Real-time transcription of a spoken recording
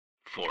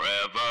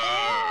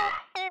Forever.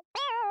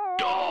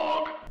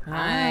 Dog.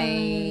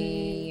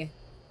 Hi.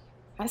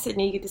 Hi,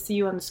 Sydney. Good to see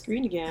you on the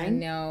screen again. I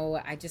know.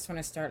 I just want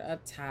to start up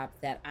top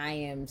that I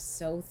am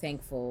so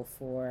thankful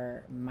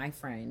for my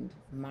friend,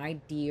 my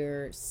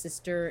dear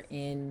sister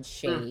in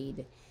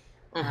shade,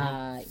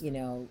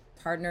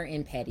 partner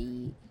in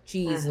petty,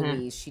 Jeez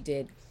Louise. She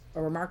did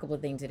a remarkable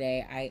thing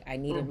today. I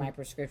needed my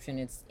prescription.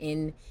 It's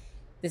in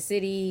the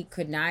city,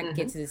 could not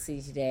get to the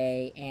city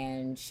today,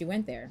 and she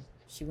went there.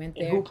 And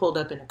who pulled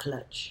up in a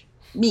clutch?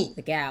 Me.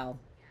 The gal.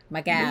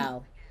 My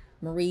gal.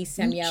 Marie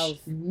Samuel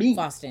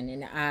Boston.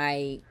 And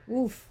I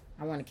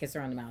want to kiss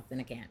her on the mouth, and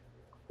I can't.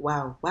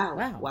 Wow.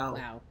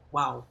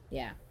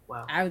 Yeah.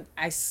 Wow.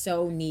 I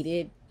so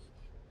needed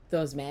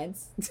those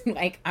meds.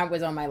 Like, I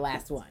was on my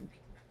last one.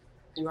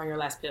 You were on your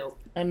last pill.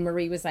 And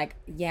Marie was like,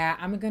 yeah,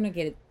 I'm going to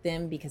get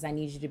them because I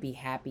need you to be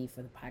happy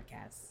for the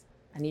podcast.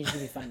 I need you to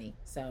be funny.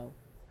 So.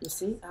 You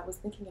see, I was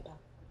thinking about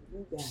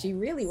you guys. She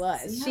really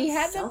was. She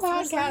had the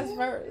podcast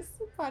first.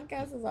 The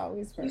podcast is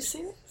always first. You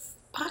see this?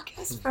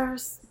 Podcast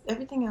first.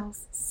 Everything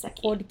else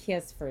second.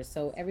 Podcast first.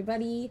 So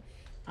everybody,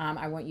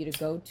 I want you to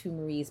go to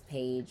Marie's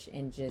page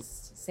and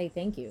just say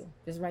thank you.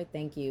 Just write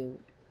thank you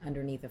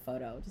underneath the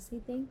photo. Just say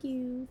thank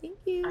you. Thank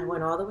you. I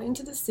went all the way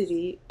into the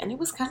city, and it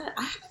was I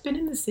haven't been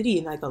in the city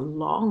in like a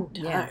long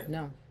time. Yeah,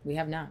 no, we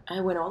have not.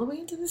 I went all the way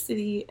into the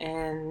city,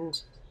 and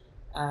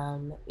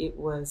it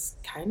was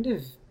kind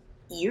of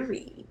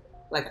eerie.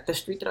 Like the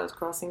street that I was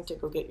crossing to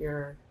go get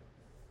your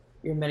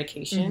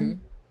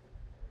medication.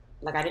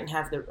 Like I didn't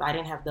have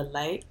the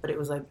light, but it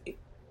was like,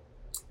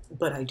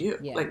 but I do.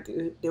 Yeah. Like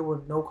there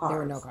were no cars. There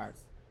were no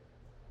cars.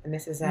 And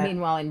this is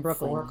meanwhile in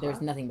Brooklyn,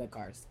 there's nothing but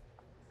cars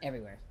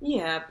everywhere.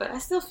 Yeah, but I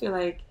still feel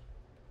like,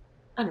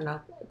 I don't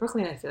know,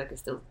 Brooklyn. I feel like it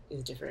still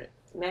is different.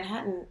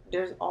 Manhattan,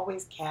 there's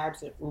always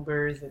cabs and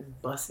Ubers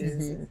and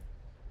buses and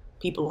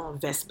people on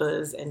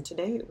Vespas. And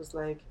today it was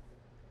like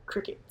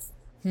crickets.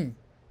 It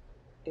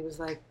was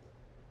like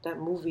that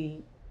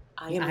movie,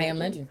 I Am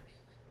Legend.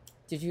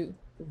 Did you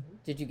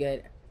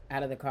get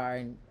out of the car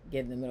and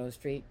get in the middle of the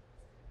street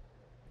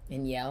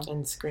and yell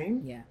and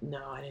scream? Yeah.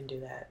 No, I didn't do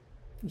that.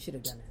 You should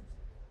have done that.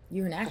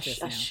 You're an actress.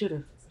 I should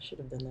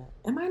have done that.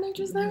 Am I an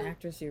actress now? You're an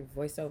actress. You're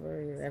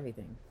voiceover. You're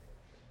everything.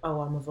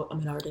 Oh, I'm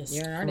an artist.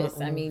 You're an artist.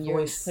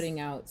 You're putting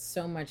out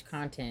so much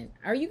content.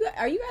 Are you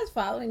guys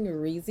following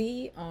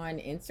Reezy on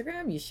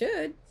Instagram? You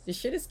should. The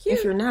shit is cute.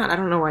 If you're not, I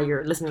don't know why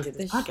you're listening to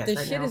this podcast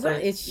right now.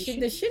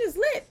 The shit is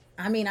lit.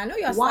 I mean, I know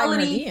y'all sliding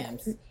her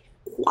DMs.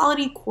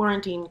 Quality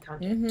quarantine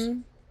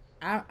content.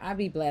 I'll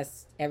be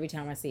blessed every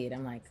time I see it.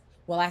 I'm like,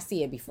 well, I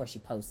see it before she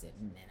posts it,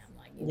 and then I'm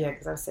like, yeah,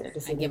 because I've said it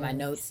to I get my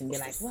notes and be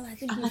like, well, I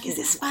think I'm like, is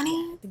this funny?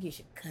 I think you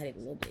should cut it a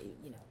little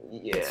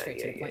bit, get straight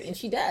to the point. And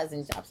she does,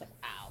 and I was like,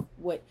 wow,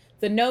 what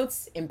the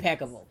notes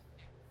impeccable,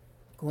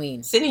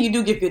 queen. Sydney, you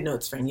do give good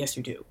notes, friend. Yes,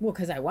 you do. Well,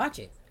 because I watch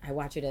it. I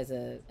watch it as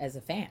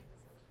a fan.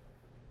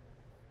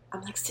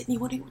 I'm like, Sydney,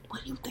 what do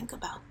you think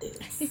about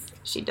this?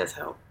 She does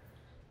help.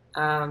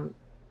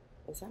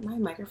 Is that my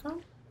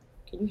microphone?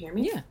 Can you hear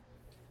me?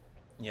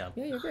 Yeah,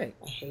 you're great.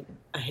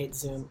 I hate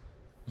Zoom.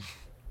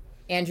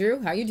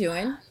 Andrew, how you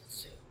doing?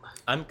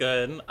 I'm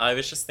good. I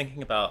was just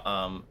thinking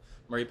about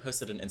Marie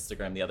posted an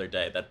Instagram the other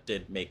day that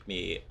did make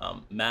me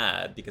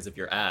mad because of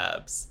your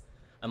abs.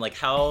 I'm like,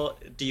 how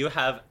do you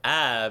have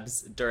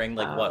abs during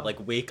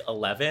week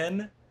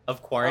 11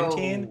 of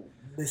quarantine? Oh,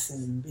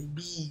 listen,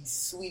 baby,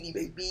 sweetie,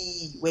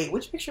 baby. Wait,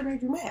 which picture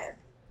made you mad?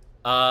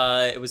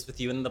 It was with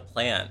you and the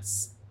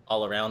plants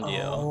all around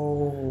you.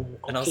 Oh, okay.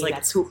 And I was like,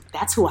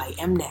 that's who I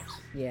am now.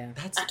 Yeah,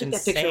 that's I took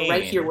insane. that picture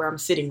right here where I'm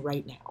sitting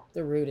right now.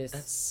 The rudest.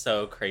 That's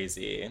so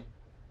crazy.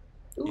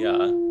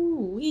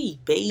 Ooh,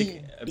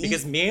 baby.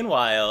 Because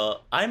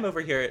meanwhile, I'm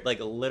over here, like,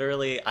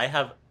 literally, I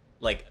have,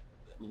 like,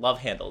 love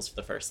handles for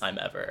the first time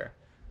ever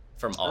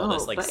from all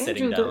this, like,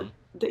 sitting Andrew, down.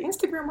 The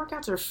Instagram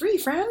workouts are free,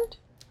 friend.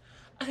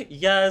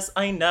 Yes,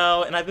 I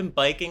know. And I've been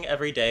biking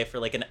every day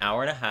for, like, an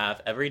hour and a half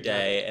every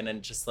day. And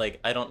then just, like,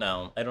 I don't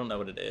know. I don't know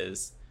what it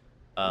is.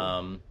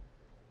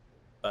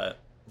 But,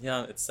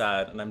 yeah, it's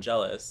sad. And I'm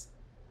jealous.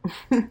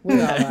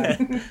 We all are.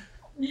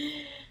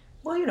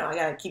 Well, I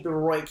gotta keep it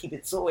Roy, keep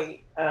it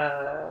soy.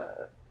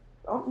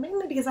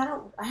 Mainly because I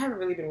haven't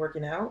really been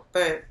working out,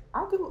 but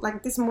I'll do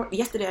like this morning.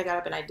 Yesterday I got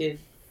up and I did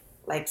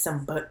like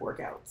some butt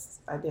workouts.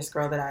 This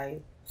girl that I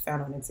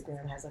found on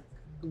Instagram has like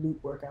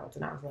glute workouts,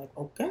 and I was like,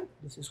 okay,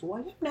 this is who I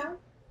am now.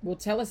 Well,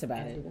 tell us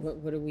about it.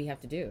 What do we have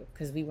to do?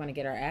 Because we want to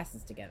get our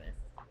asses together.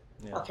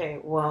 Yeah. Okay,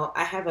 well,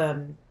 I have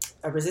a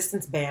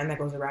resistance band that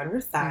goes around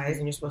your thighs,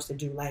 and you're supposed to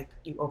do like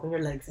you open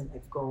your legs and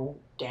like go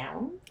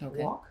down,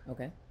 walk.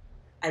 Okay.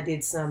 I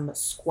did some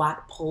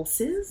squat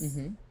pulses.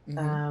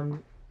 I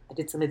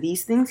did some of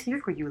these things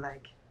here where you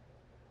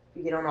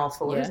get on all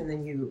fours and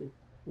then you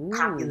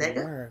pop your leg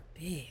up.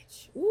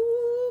 Bitch.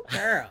 Ooh,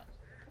 girl.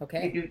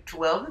 Okay. You do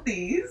 12 of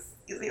these.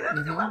 You see that?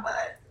 My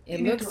butt.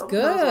 It looks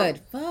good.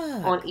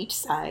 Fuck. On each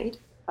side.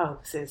 Oh,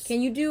 sis.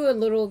 Can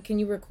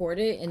you record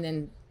it and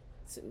then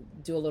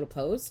do a little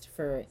post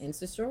for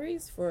Insta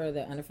stories for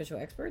the unofficial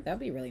expert? That'd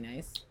be really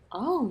nice.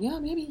 Oh, yeah,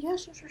 maybe. Yeah,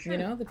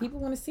 sure. The people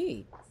want to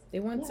see. They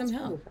want Yeah, some it's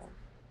help. really fun.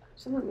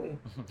 Absolutely.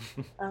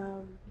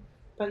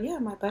 But yeah,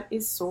 my butt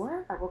is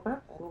sore. I woke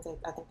up. I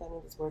think that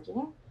means it's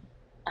working.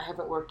 I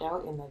haven't worked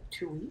out in like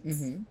 2 weeks.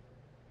 Mm-hmm.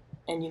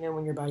 And you know,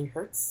 when your body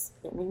hurts,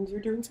 that means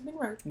you're doing something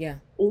right. Yeah.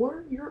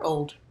 Or you're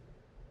old.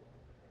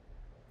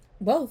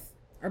 Both.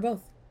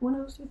 One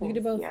of those two things. You can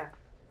do both. Yeah.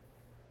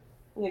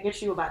 Yeah,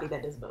 get you a body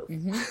that does both.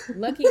 Mm-hmm.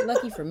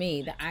 Lucky for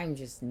me that I'm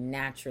just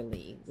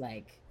naturally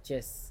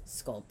just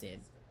sculpted.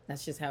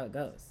 That's just how it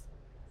goes.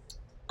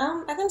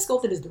 I think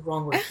sculpted is the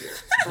wrong word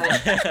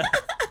here.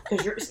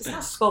 Because it's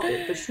not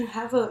sculpted, but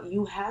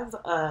you have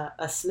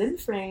a slim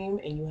frame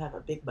and you have a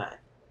big butt.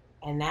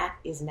 And that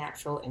is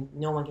natural, and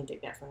no one can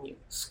take that from you.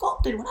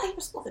 Sculpted, when I hear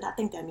sculpted, I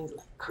think that means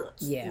like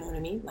cuts. Yeah. You know what I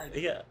mean?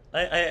 Yeah.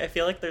 I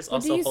feel like there's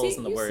also holes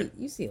in the word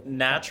you see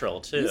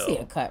natural, too. You see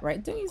a cut,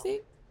 right? Don't you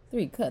see?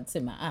 3 cuts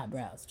in my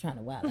eyebrows trying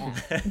to wild out.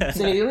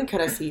 So the only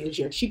cut I see is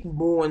your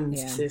cheekbones,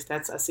 Yeah. sis.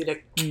 I see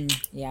that.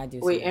 Yeah, I do.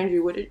 Wait, see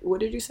Andrew, what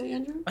did you say,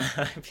 Andrew?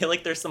 I feel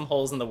like there's some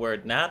holes in the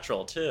word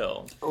natural,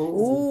 too.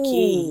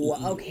 Ooh,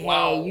 okay.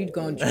 Wow. You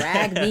gonna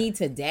drag me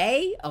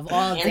today of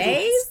all Andrew,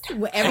 days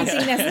with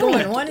everything that's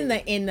going on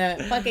in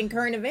the fucking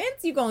current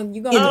events? You gonna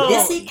In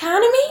this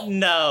economy?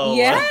 No.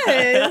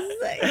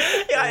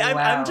 Yes. Yeah,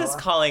 Wow. I'm just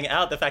calling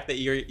out the fact that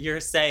you're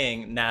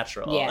saying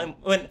natural. Yeah. And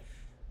when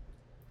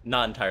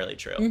not entirely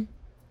true.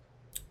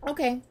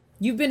 Okay.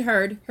 You've been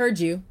heard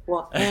you.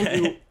 Well,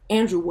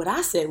 Andrew, what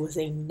I said was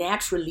a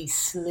naturally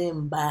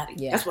slim body.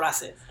 Yeah. That's what I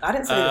said. I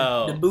didn't say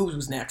the boobs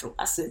was natural.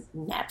 I said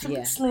naturally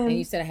Yeah. slim. And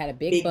you said I had a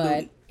big butt,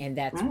 booty. and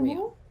that's Mhm.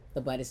 real.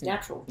 The butt is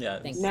natural. Natural.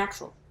 Yeah. Thank you.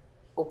 Natural.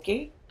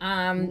 Okay?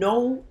 Um,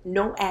 No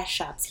ass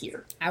shots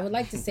here. I would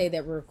like to say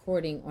that we're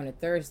recording on a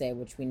Thursday,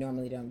 which we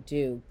normally don't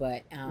do,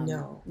 but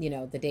No. you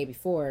know, the day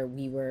before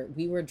we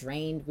were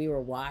drained, we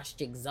were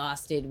washed,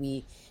 exhausted.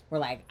 We were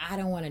like, I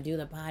don't want to do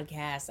the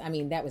podcast. I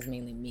mean, that was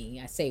mainly me.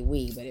 I say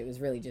we, but it was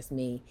really just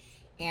me.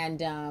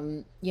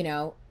 And you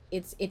know,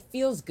 it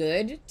feels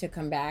good to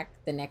come back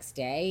the next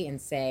day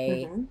and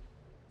say, Mhm.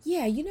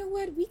 yeah, you know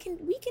what, we can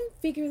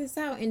figure this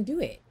out and do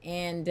it.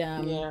 And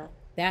Yeah.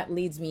 that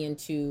leads me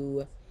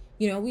into,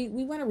 you know, we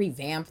want to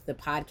revamp the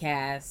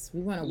podcast. We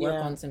want to work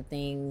Yeah. on some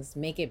things,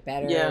 make it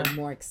better, Yeah.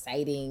 more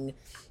exciting.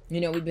 You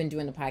know, we've been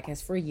doing the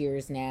podcast for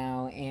years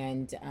now,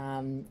 and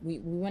we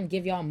want to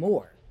give y'all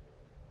more.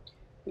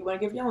 We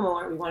want to give y'all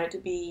more. We want it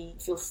to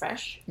feel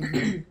fresh.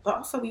 But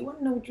also, we want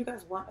to know what you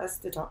guys want us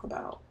to talk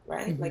about,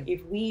 right? Mhm. Like,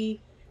 if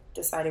we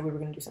decided we were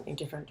going to do something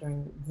different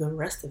during the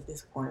rest of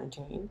this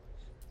quarantine,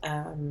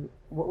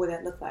 what would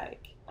that look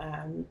like?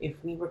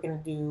 If we were going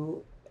to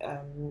do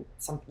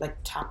some like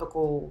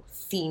topical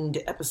themed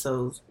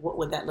episodes, what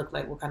would that look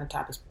like? What kind of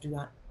topics would you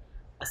want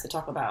us to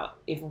talk about?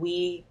 If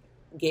we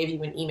gave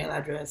you an email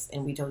address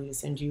and we told you to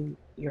send you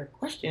your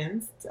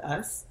questions to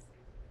us,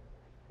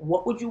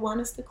 what would you want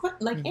us to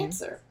Mhm.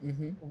 answer?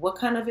 Mm-hmm. What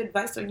kind of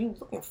advice are you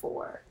looking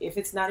for? If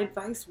it's not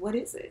advice, what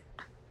is it?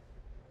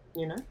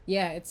 You know?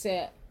 Yeah, it's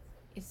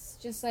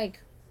just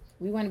like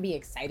we want to be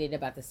excited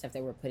about the stuff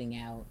that we're putting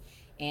out,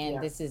 and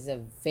Yeah. this is a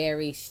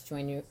very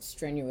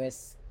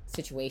strenuous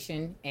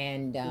situation,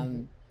 and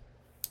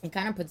it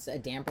kind of puts a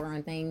damper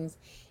on things,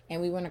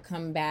 and we want to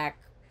come back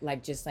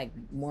just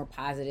more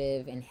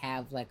positive and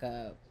have like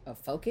a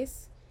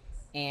focus,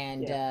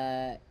 and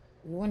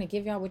we want to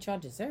give y'all what y'all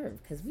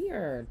deserve, because we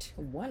are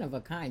one of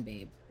a kind,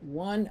 babe.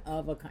 One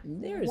of a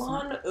kind. There's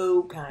one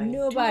of kind.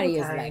 Nobody two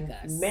is of like kind.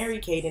 us. Mary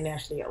Kate and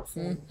Ashley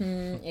Olsen. Tea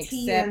and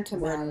except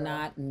we're tomato.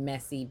 not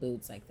messy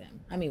boots like them.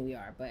 I mean, we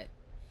are, but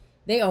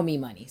they owe me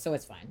money, so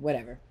it's fine.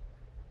 Whatever.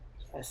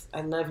 Yes,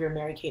 I love your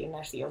Mary Kate and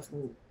Ashley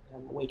Olsen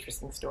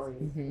waitressing story.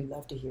 We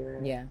love to hear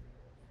it. Yeah.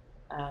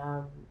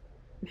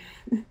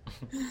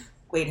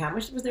 Wait, how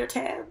much was their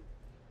tab?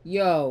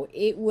 Yo,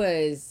 it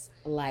was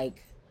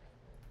like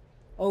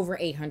over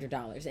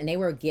 $800, and they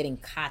were getting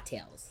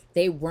cocktails.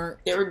 They weren't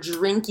They were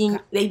drinking.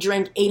 They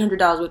drank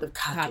 $800 worth of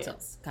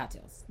cocktails.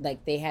 cocktails.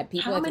 Like they had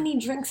people. How at the- many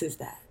drinks is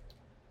that?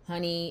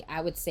 honey,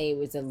 I would say it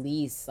was at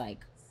least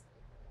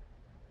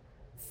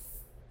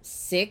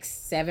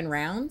 6-7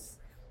 rounds.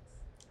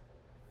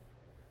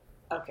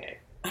 Okay,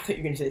 I thought you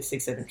were gonna say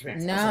 6-7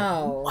 drinks. I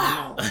No,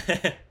 was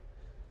like, wow.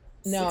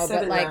 No, 6-7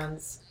 but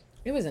rounds.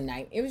 it was a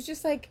night. It was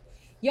just like,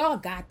 y'all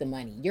got the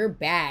money. Your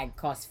bag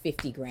cost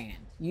 50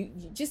 grand. You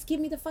just give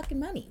me the fucking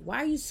money. Why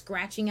are you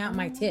scratching out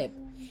my tip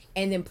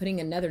and then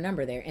putting another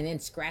number there and then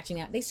scratching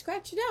out? They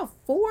scratched it out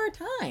 4 or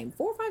 5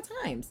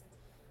 times.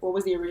 What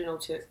was the original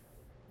tip?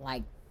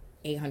 Like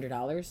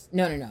 $800.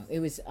 No. It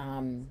was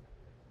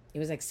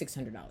like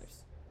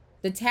 $600.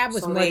 The tab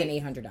was So more they- than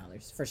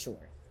 $800 for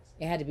sure.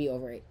 It had to be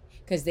over it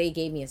because they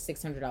gave me a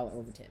 $600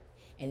 over tip.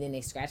 And then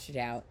they scratched it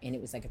out, and it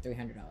was like a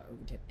 $300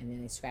 over tip. And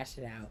then they scratched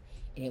it out,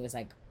 and it was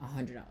like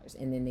 $100.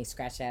 And then they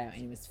scratched it out,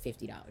 and it was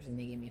 $50. And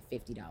they gave me a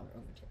 $50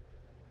 over tip.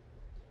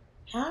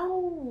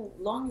 How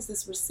long is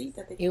this receipt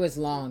that they? It was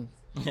long.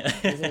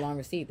 It was a long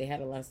receipt. They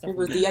had a lot of stuff. It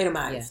was on it.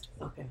 de-itemized.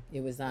 Okay.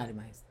 It was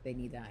itemized. They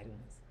need the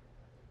items.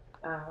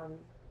 I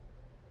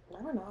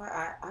don't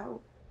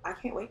know. I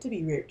can't wait to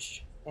be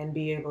rich. and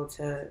be able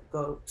to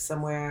go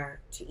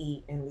somewhere to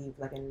eat and leave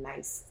like a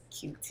nice,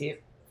 cute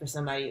tip for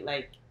somebody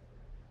like,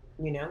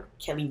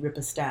 Kelly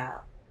Ripa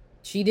style.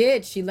 She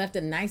did. She left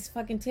a nice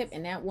fucking tip,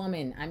 and that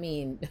woman, I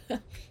mean,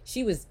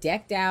 she was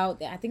decked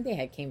out. I think they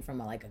had came from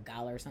like a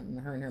gala or something.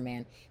 Her and her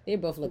man, they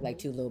both look like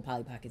two little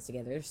Polly Pockets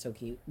together. They're so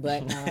cute.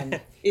 But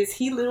is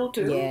he little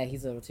too? Yeah,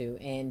 he's little too.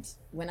 And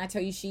when I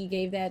tell you she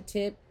gave that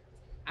tip,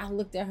 I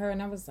looked at her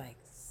and I was like,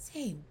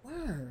 "Say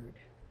word,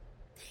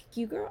 thank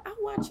you, girl." I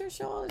watch her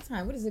show all the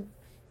time. What is it?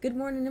 Good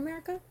Morning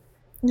America.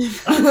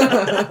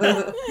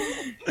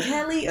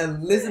 Kelly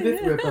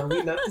Elizabeth Ripa.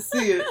 We love to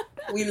see it.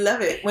 We love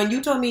it. When you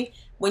tell me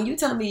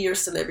your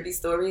celebrity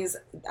stories,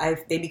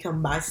 they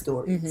become my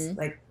stories. Mm-hmm.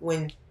 Like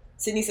when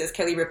Sydney says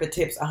Kelly Ripa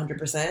tips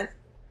 100%,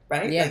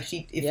 right? Yeah. Like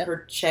if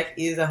her check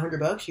is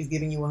 $100, she's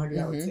giving you a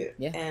 $100 tip.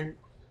 Yeah. And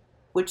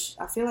which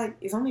I feel like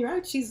is only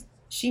right.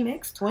 She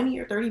makes $20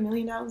 or $30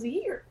 million a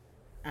year.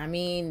 I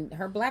mean,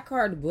 her black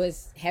card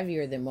was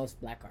heavier than most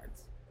black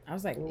cards. I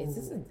was like, is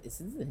this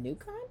a new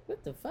card?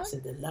 What the fuck? It's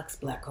a deluxe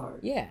black card.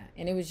 Yeah.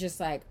 And it was just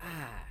like,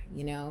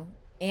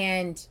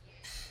 and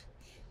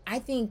I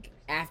think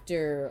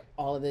after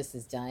all of this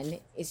is done,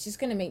 it's just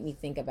going to make me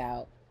think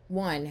about,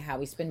 one, how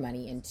we spend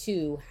money, and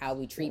two, how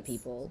we treat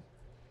people,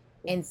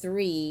 and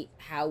three,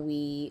 how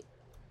we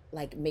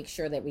like make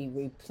sure that we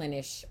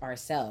replenish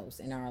ourselves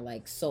and our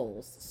like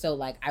souls. So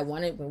like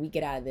when we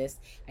get out of this,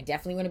 I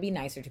definitely want to be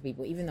nicer to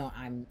people, even though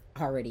I'm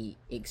already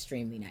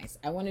extremely nice.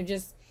 I want to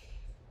just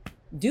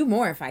do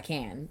more if I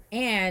can.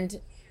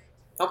 And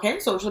okay,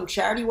 so some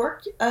charity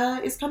work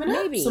is coming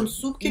up. Some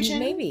soup kitchen.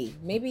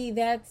 Maybe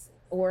that's,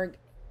 or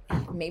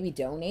maybe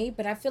donate.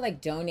 But I feel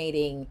like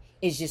donating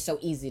is just so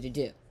easy to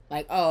do.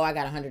 Like, oh, I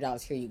got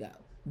 $100. Here you go.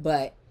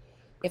 But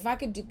if I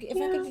could do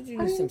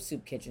some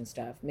soup kitchen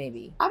stuff,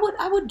 maybe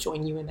I would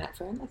join you in that,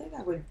 friend. I think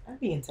I'd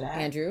be into that.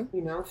 Andrew,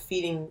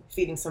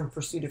 feeding some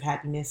pursuit of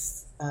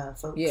happiness,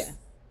 folks. Yeah.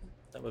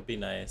 That would be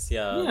nice.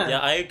 Yeah,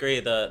 I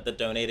agree. The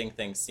donating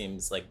thing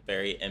seems like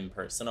very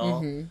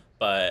impersonal,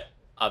 but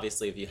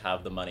obviously if you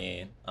have the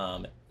money,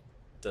 it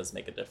does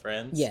make a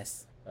difference.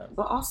 Yes.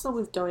 But also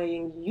with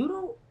donating, you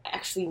don't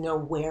actually know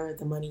where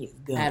the money is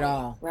going. At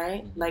all.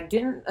 Right? Mm-hmm. Like,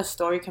 didn't a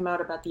story come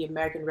out about the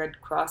American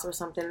Red Cross or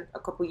something a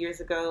couple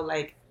years ago?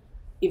 Like,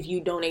 if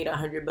you donate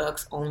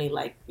 $100, only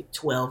like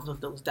 12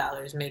 of those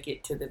dollars make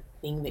it to the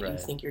thing that you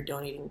think you're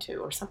donating to,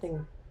 or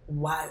something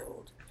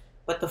wild.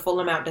 But the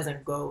full amount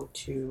doesn't go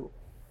to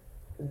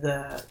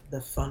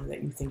the fund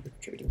that you think you're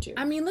contributing to.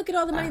 I mean, look at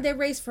all the money they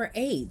raised for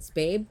AIDS,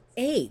 babe.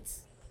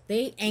 AIDS.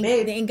 They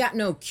ain't got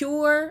no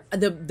cure.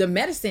 The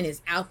medicine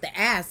is out the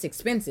ass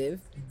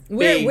expensive.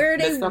 What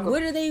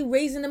are they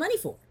raising the money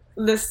for?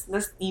 Let's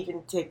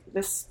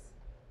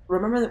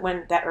remember that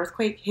when that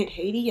earthquake hit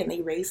Haiti and they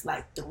raised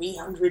like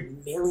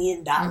 $300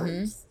 million.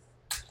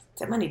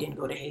 That money didn't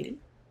go to Haiti.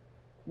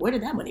 Where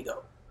did that money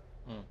go?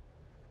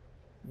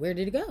 Where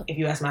did it go? If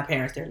you ask my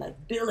parents, they're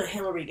like, Bill and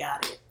Hillary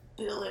got it.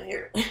 Bill and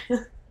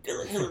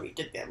Hillary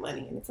took that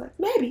money. And it's like,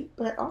 maybe,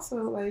 but also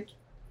like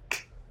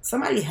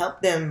somebody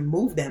helped them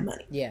move that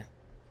money. Yeah.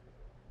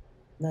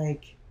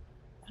 Like,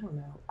 I don't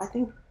know. I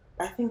think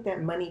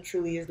that money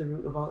truly is the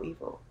root of all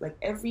evil. Like,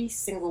 every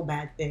single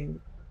bad thing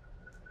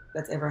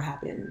that's ever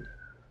happened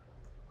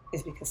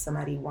is because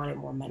somebody wanted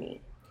more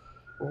money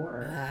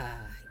or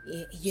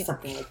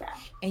something like that.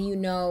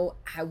 And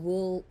I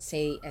will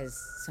say, as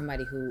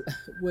somebody who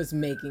was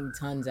making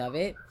tons of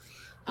it,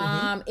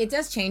 it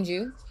does change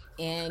you,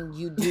 and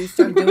you do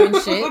start doing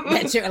shit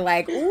that you're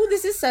like, ooh,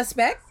 this is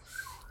suspect.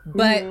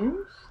 But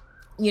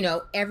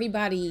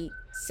everybody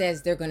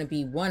says they're going to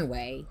be one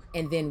way,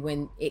 and then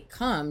when it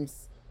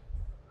comes,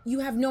 you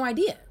have no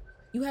idea.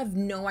 You have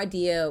no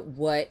idea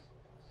what,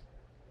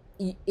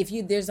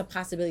 there's a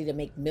possibility to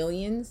make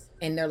millions,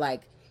 and they're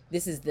like,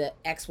 this is the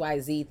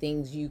XYZ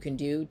things you can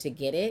do to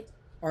get it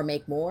or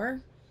make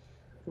more.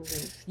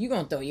 You're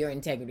going to throw your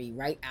integrity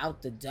right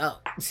out the door.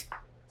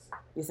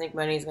 You think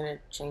money is going to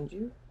change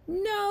you?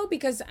 No,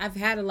 because I've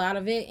had a lot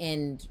of it,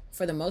 and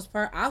for the most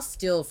part, I'll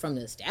steal from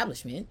the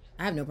establishment.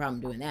 I have no problem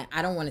doing that.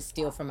 I don't want to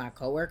steal from my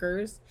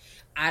coworkers.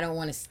 I don't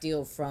want to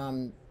steal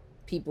from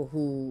people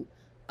who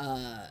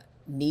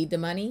need the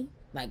money,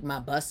 like my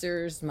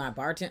bussers, my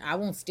bartender. I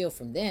won't steal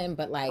from them,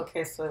 but like...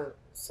 Okay, so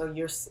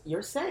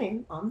you're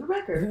saying on the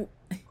record,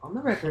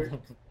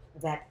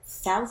 that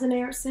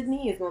thousandaire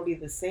Sydney is going to be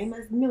the same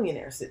as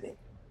millionaire Sydney.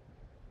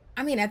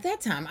 I mean, at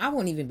that time, I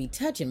won't even be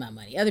touching my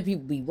money. Other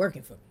people be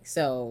working for me.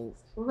 So,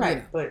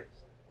 right. But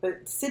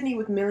Sydney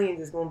with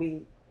millions is going to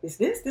be, is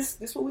this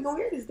what we're going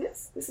to get? Is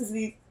this is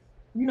the,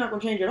 you're not going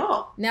to change at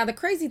all. Now, the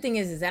crazy thing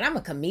is that I'm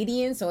a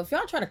comedian. So if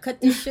y'all try to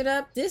cut this shit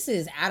up, this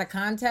is out of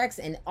context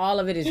and all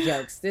of it is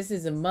jokes. This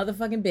is a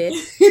motherfucking bit.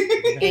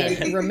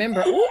 And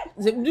remember,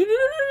 it's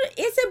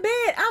a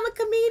bit. I'm a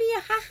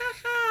comedian. Ha ha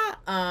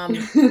ha.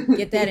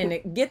 Get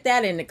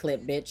that in the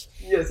clip, bitch.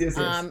 Yes.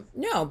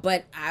 No,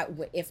 but I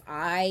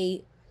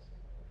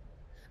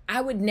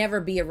would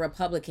never be a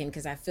Republican,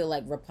 because I feel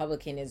like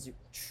Republican is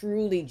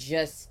truly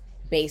just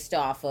based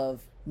off of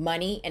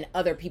money and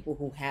other people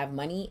who have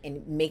money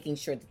and making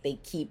sure that they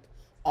keep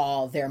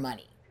all their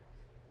money.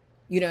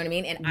 You know what I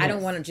mean? And I don't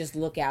Yes. want to just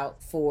look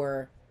out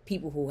for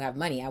people who have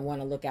money. I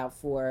want to look out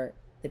for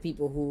the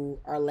people who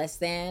are less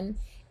than,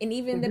 and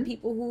even the Mhm.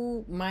 people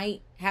who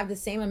might have the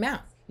same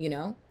amount,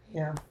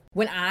 Yeah.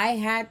 When I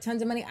had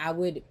tons of money, I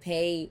would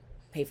pay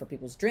for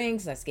people's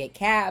drinks. Let's get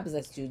cabs.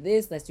 Let's do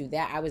this. Let's do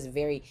that. I was a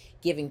very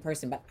giving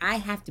person, but I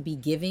have to be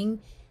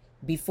giving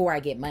before I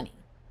get money.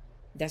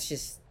 That's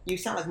just, You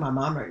sound like my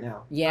mom right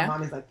now. Yeah? My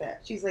mom is like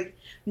that. She's like,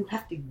 you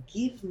have to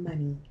give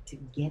money to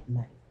get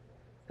money.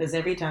 Because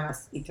every time I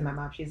speak to my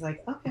mom, she's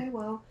like, okay,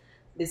 well,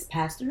 this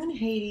pastor in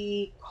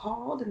Haiti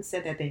called and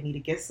said that they need to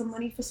get some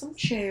money for some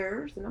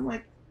chairs. And I'm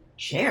like,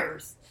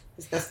 chairs?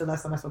 That's the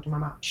last time I spoke to my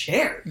mom.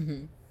 Chairs?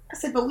 mhm. I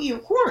said, but we in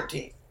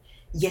quarantine.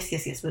 Yes.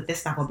 But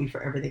that's not going to be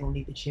forever. They're going to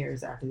need the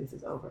chairs after this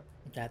is over.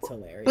 That's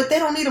hilarious. But they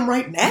don't need them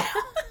right now.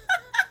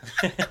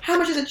 How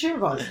much is a chair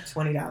cost?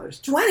 $20.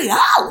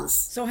 $20?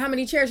 So how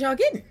many chairs y'all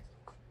getting?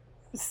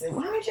 I said,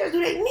 well, how many chairs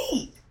do they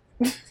need?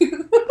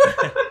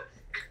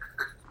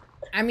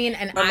 I mean,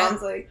 and My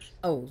mom's like,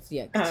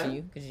 yeah,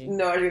 continue.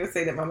 no, I was going to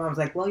say that my mom's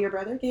like, well, your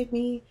brother gave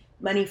me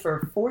money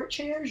for 4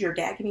 chairs. Your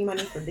dad gave me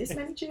money for this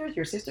many chairs.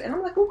 Your sister. And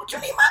I'm like, well, what you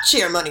need my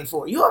chair money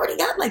for? You already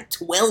got like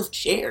 12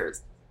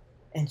 chairs.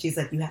 And she's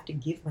like, you have to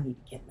give money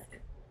to get money.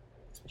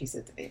 That's what she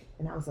said to me.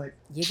 And I was like,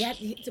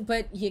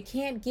 But you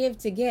can't give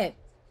to get.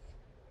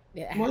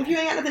 well, if you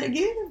ain't got nothing to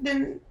give,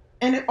 then...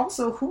 And it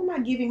also, who am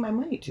I giving my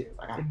money to?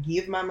 I got to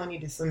give my money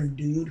to some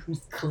dude who's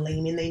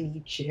claiming they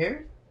need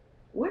chairs?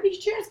 Where are these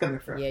chairs coming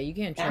from? Yeah, you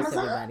can't trust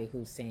Amazon? everybody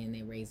who's saying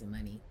they're raising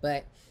money.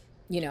 But,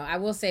 I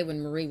will say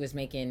when Marie was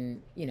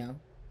making,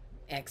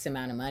 X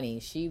amount of money,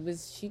 she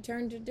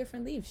turned a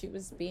different leaf. She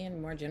was being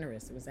more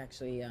generous. It was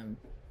actually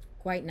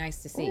quite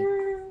nice to see.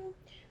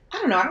 I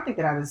don't know. I don't think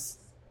that I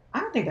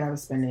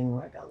was spending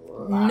like a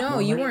lot. No,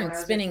 more you money when weren't I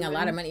was spending a making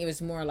lot of money. It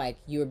was more like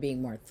you were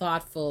being more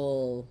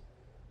thoughtful.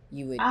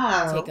 You would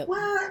Oh, take a...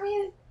 well, I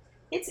mean,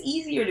 it's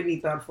easier to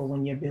be thoughtful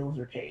when your bills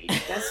are paid.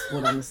 That's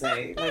what I'm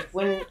saying. Like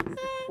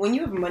when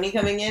you have money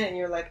coming in and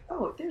you're like,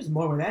 oh, there's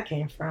more where that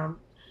came from.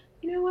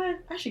 You know what?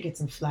 I should get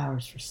some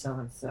flowers for so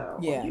and so.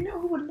 Yeah. You know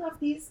who would love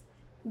these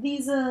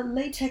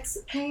latex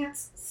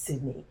pants?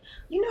 Sydney.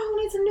 You know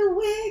who needs a new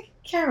wig?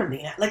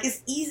 Carolina. Like,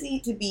 it's easy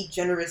to be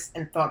generous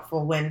and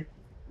thoughtful when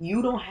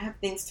you don't have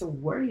things to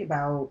worry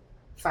about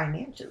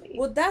financially.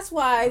 Well, that's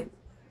why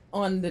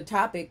on the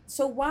topic,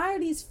 so why are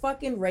these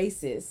fucking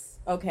racists,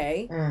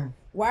 okay? Mm.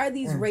 Why are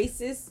these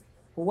racist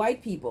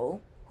white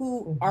people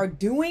who Mhm. are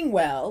doing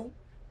well,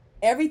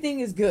 everything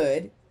is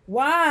good,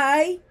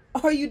 why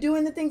are you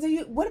doing the things that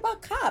you... What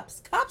about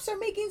cops? Cops are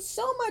making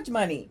so much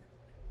money.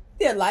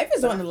 Their life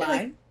is But on the I feel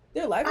line.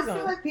 Their life I is feel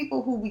on. like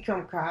people who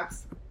become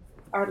cops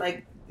are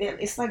like,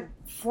 it's like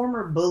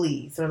former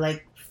bullies or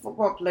like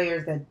football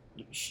players that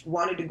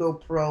wanted to go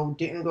pro,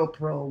 didn't go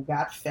pro,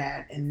 got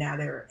fat, and now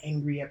they're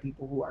angry at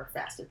people who are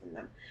faster than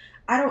them.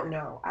 I don't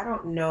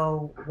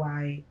know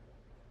why,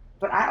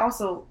 but I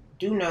also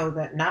do know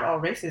that not all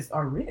racists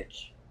are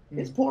rich.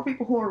 There's poor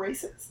people who are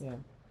racist. Yeah.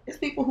 There's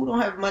people who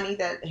don't have money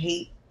that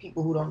hate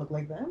people who don't look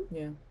like them.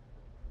 Yeah.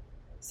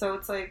 So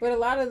it's like, But a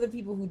lot of the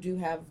people who do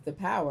have the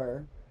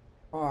power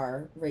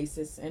are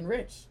racist and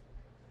rich.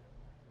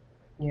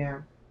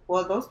 yeah.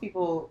 Well, those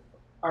people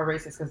are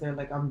racist because they're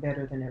like, I'm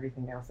better than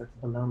everything else that's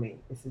below me.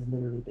 This has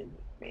literally been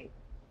me.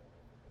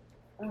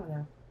 I don't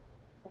know.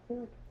 I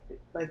feel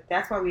like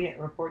that's why we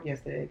didn't report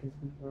yesterday because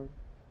we were.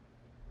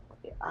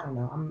 I don't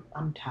know.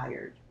 I'm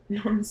tired.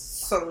 I'm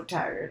so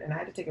tired, and I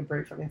had to take a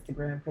break from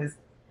Instagram because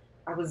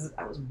I was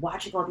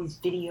watching all these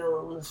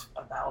videos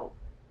about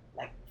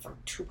like from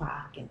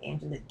Tupac and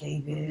Angela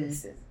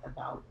Davis and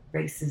about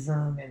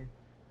racism and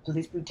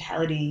police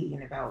brutality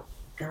and about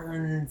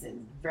guns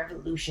and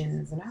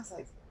revolutions, and I was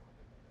like,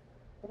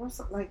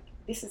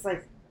 this is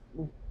like,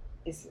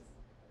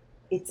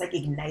 it's like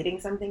igniting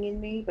something in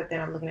me. But then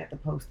I'm looking at the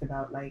post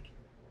about like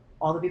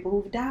all the people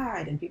who've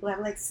died, and people have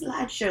like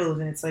slideshows,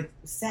 and it's like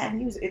sad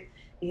news.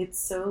 It's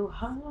so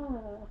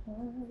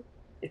hard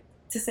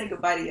to say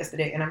goodbye to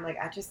yesterday, and I'm like,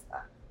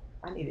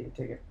 I needed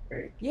to take a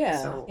break.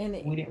 Yeah, so and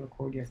we didn't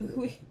record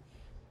yesterday.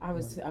 I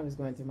was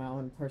going through my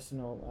own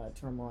personal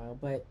turmoil,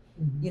 but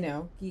Mhm. you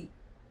know,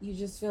 you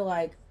just feel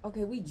like,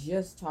 okay, we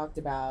just talked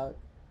about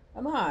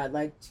Ahmad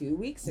like 2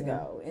 weeks Yeah.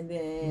 ago, and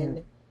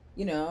then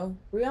you know,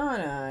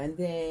 Brianna, and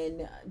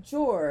then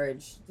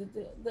George,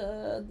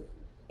 the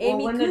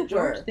Amy when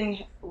Cooper.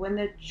 when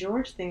the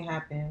George thing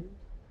happened,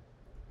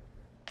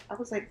 I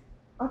was like,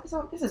 oh,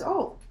 this is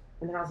old.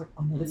 And then I was like,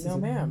 oh no, this No,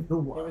 is ma'am. a new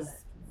one.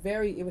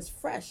 It was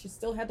fresh. It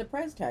still had the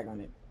price tag on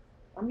it.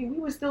 I mean, we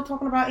were still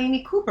talking about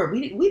Amy Cooper.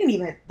 We didn't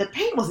even, the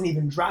paint wasn't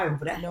even dry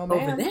over No, over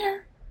ma'am.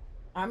 there.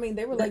 I mean,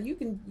 they were like,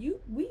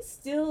 we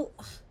still,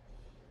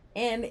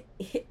 and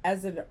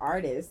as an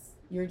artist,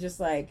 you're just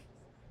like,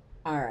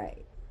 all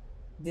right,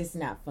 this is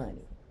not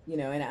funny, you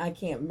know, and I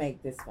can't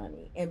make this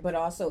funny. But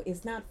also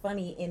it's not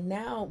funny. And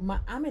now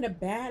I'm in a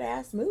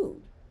badass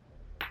mood.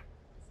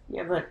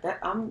 Yeah, but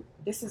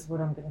this is what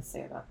I'm gonna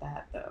say about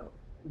that though.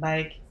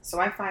 Like, so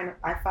I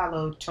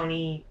follow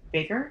Tony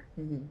Baker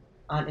Mm-hmm.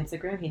 on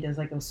Instagram. He does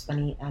like those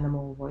funny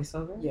animal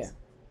voiceovers. Yeah.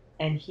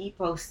 And he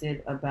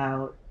posted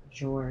about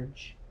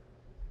George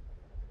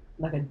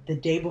like the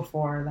day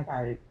before, like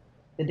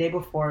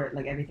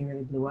everything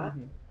really blew up,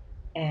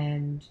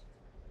 and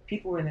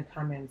people were in the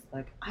comments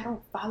like, "I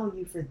don't follow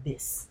you for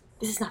this.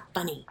 This is not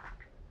funny.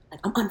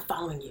 Like, I'm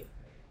unfollowing you."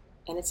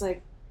 And it's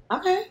like,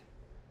 okay,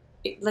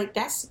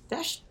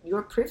 that's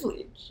your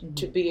privilege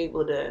to be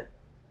able to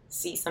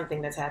see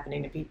something that's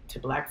happening to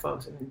Black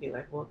folks and then be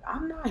like, well,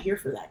 I'm not here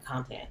for that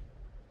content.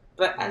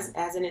 But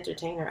as an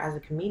entertainer, as a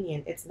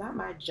comedian, it's not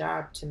my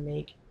job to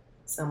make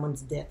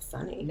someone's death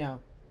funny. No,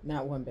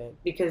 not one bit.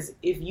 Because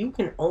if you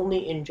can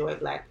only enjoy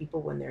Black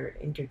people when they're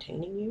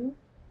entertaining you,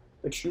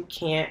 but you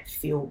can't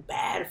feel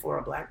bad for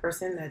a Black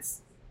person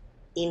that's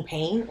in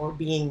pain or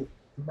being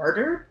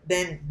murdered,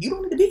 then you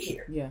don't need to be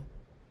here. Yeah.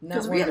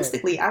 Because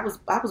realistically, I was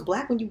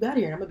Black when you got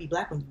here, and I'm gonna be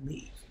Black when you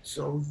leave.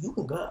 So you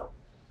can go.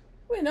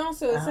 And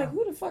also, it's like,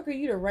 who the fuck are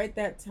you to write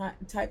that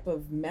type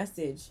of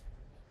message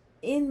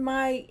in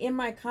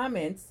my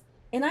comments?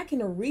 And I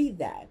can read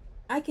that.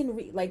 I can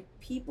read, like,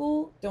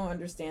 people don't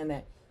understand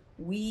that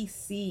we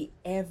see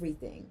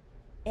everything.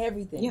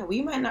 Yeah,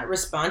 we might not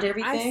respond to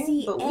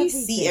everything, but we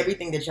see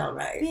everything that y'all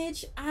write.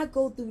 Bitch, I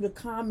go through the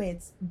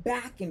comments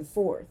back and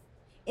forth.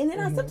 And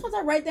then sometimes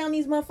I write down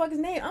these motherfuckers'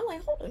 names. I'm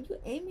like, hold on, you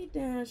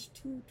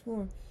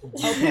Amy-22.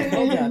 Okay,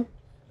 hold up.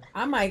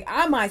 I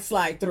might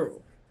slide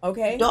through.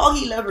 Okay.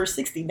 Doggy Lover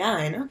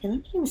 69. Okay,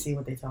 let me see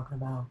what they're talking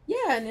about.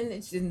 Yeah,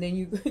 and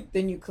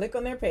then you click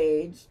on their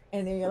page,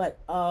 and then you're like,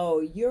 oh,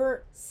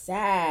 you're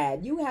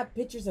sad. You have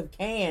pictures of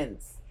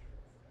cans.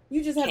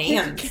 You just have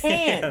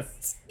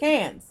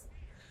cans.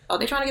 Oh,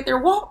 they're trying to get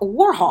their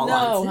Warhol.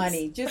 No,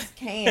 honey, just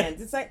cans.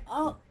 It's like,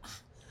 oh,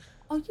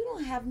 you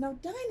don't have no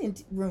dining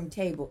room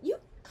table.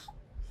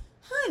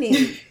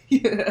 Honey,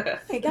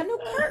 ain't got no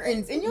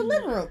curtains in your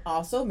living room.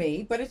 Also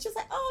me, but it's just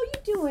like,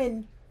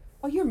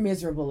 you're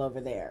miserable over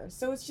there.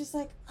 So it's just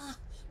like,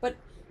 but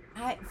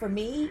for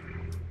me,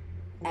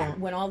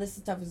 when all this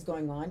stuff is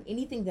going on,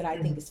 anything that I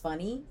think is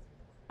funny,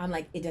 I'm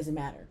like, it doesn't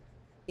matter.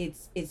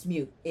 It's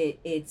mute.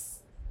 It's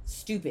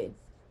stupid.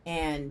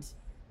 And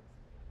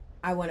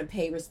I want to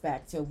pay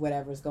respect to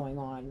whatever's going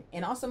on.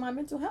 And also my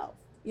mental health,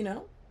 you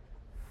know?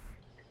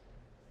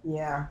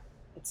 Yeah.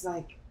 It's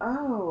like,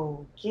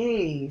 oh,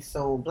 okay,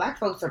 so Black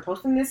folks are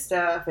posting this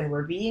stuff and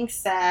we're being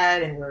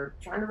sad and we're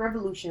trying to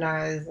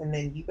revolutionize, and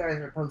then you guys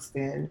are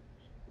posting,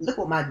 look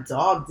what my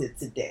dog did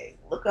today.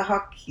 Look at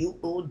her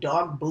cute little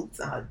dog boots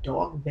and her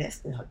dog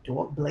vest and her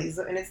dog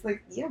blazer. And it's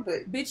like, yeah,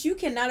 but... Bitch, you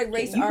cannot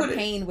erase our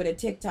pain with a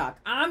TikTok.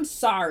 I'm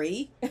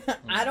sorry.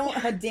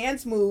 Her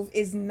dance move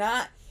is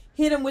not...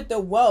 Hit him with the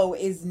whoa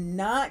is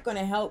not going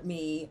to help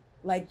me,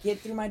 like,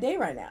 get through my day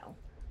right now.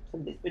 So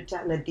this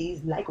bitch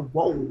these like,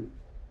 whoa.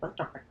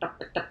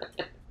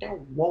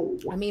 Whoa.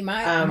 I mean,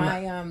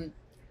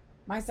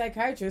 my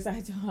psychiatrist,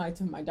 I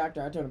told my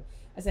doctor, I told him,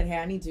 I said, hey,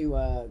 I need to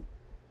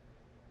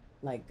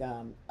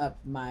up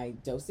my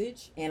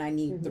dosage, and I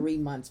need 3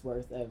 months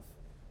worth of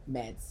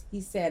meds.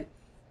 He said,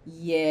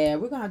 yeah,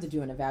 we're gonna have to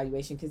do an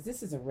evaluation because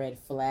this is a red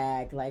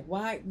flag. Like,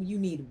 why you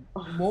need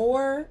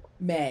more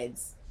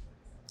meds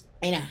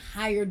and a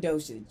higher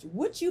dosage?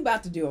 What you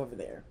about to do over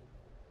there?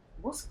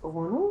 What's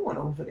going on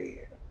over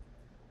there?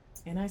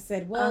 And I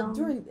said, well,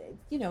 during,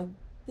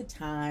 the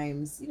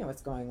times,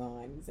 what's going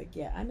on. He's like,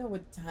 yeah, I know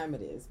what time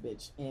it is,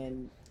 bitch.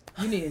 And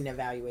you need an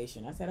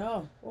evaluation. I said,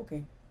 oh,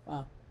 okay.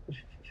 Wow.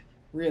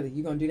 Really?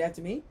 You going to do that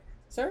to me,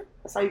 sir?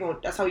 That's how you going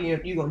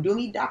to do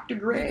me, Dr.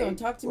 Gray? You going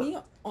to talk to me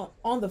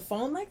on the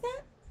phone like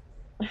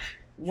that?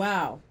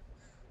 Wow.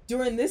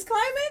 During this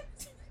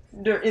climate?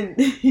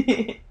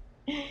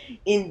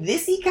 In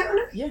this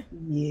economy? Yeah.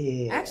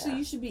 Yeah. Actually,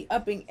 you should be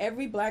upping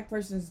every Black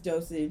person's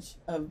dosage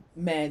of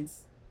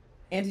meds,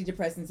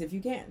 antidepressants, if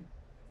you can.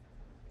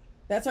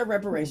 That's our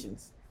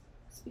reparations.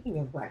 Speaking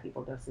of Black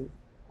people, Dusty,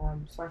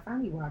 so I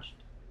finally watched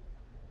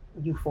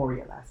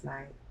Euphoria last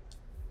night,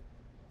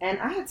 and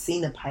I had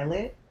seen the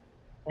pilot,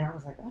 and I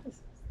was like, "Oh, this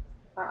is."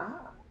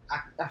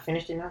 I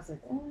finished it, and I was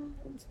like,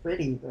 "It's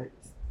pretty," but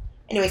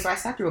anyway, so I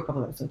sat through a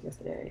couple of episodes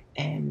yesterday,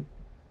 and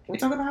can we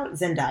talk about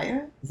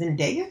Zendaya?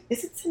 Zendaya?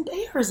 Is it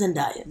Zendaya or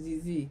Zendaya?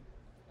 ZZ.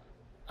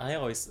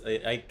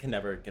 I can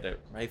never get it.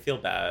 I feel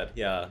bad.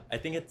 Yeah, I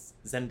think it's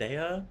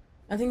Zendaya.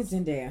 I think it's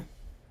Zendaya.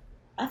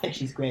 I think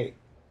she's great.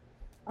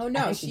 Oh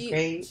no,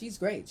 she's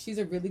great. She's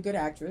a really good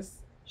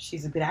actress.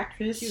 She's a good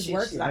actress. She's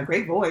got a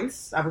great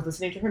voice. I was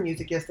listening to her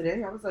music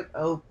yesterday. I was like,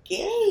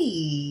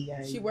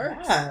 okay. She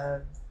works.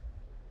 Yeah.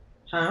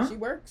 Huh? She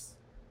works.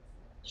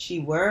 She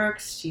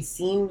works. She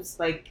seems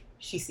like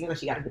she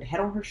got a good head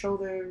on her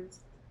shoulders.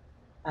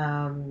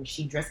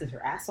 She dresses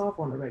her ass off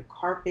on the red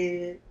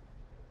carpet.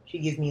 She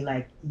gives me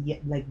like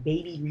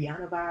baby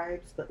Rihanna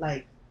vibes, but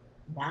like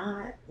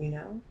not,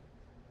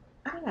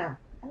 I don't know.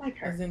 I like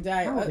her.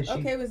 Zendaya.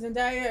 Okay, with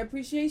Zendaya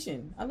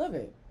appreciation. I love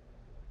it.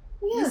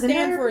 Yeah, we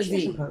stand for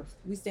Z.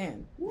 We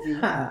stand.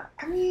 Yeah.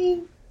 I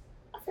mean,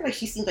 I feel like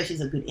she seems like she's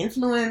a good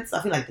influence.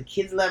 I feel like the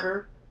kids love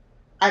her.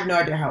 I have no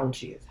idea how old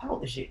she is. How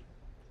old is she?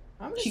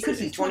 She could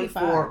be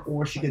 24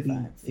 or she could be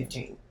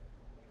 15.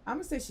 I'm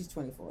gonna say she's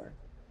 24.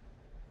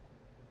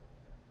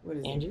 What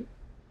is it? Andrew?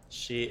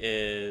 She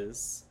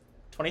is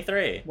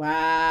 23.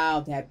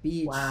 Wow, that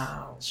beach.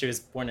 Wow. She was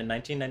born in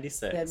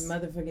 1996.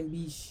 That motherfucking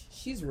beach.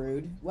 She's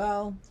rude.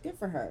 Well, good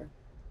for her.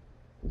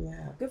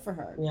 Yeah. Good for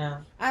her.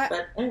 Yeah.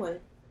 But anyway,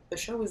 the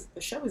show is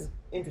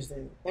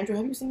interesting. Andrew,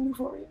 have you seen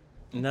Euphoria?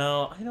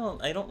 No,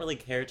 I don't really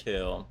care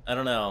to. I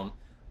don't know.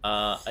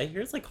 I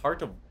hear it's like hard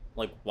to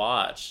like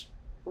watch.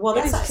 Well,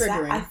 It is that's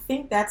triggering. I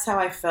think that's how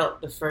I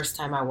felt the first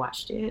time I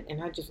watched it,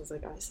 and I just was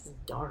like, "Oh, this is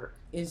dark."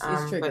 It's But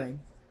triggering.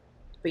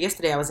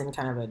 yesterday I was in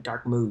kind of a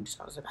dark mood,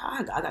 so I was like,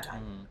 I got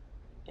time,"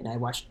 Mm. and I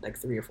watched like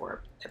 3 or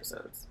 4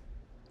 episodes.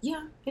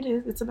 Yeah, it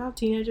is. It's about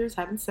teenagers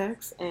having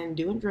sex and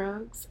doing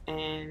drugs,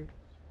 and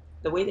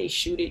the way they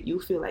shoot it, you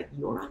feel like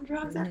you're on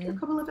drugs after a Mhm.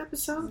 couple of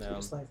episodes. No. You're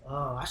just like,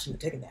 "Oh, I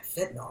shouldn't have taken that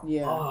fentanyl.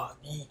 Yeah. Oh,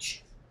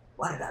 bitch,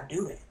 why did I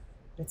do that?"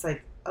 It's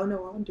like, "Oh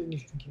no, all I'm doing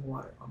is drinking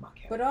water on my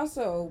couch." But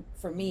also,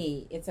 for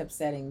me, it's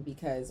upsetting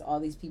because all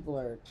these people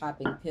are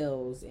popping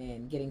pills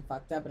and getting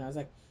fucked up. And I was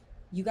like,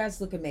 you guys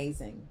look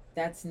amazing.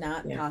 That's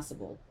not Yeah.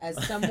 possible.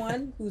 As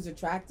someone who's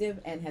attractive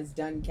and has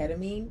done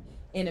ketamine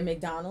in a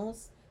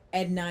McDonald's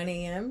at 9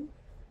 a.m.,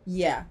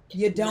 yeah,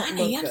 you don't 9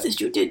 look a.m. good. Since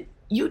you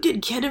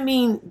did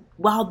ketamine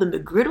while the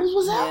McGriddles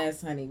was out.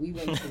 Yes, honey. We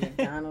went to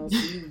McDonald's.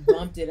 We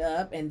bumped it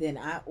up, and then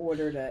I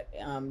ordered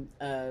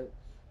a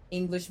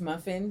English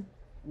muffin,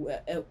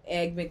 a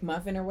egg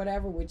McMuffin or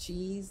whatever with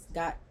cheese.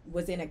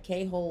 Was in a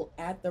K-hole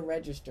at the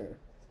register.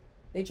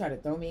 They tried to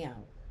throw me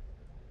out.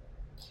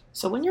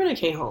 So when you're in a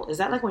K-hole, is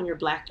that like when you're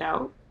blacked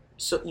out?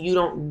 So you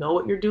don't know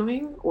what you're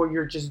doing, or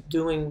you're just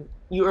doing?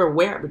 You're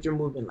aware, but you're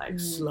moving like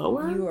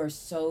slower. You are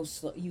so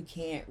slow. You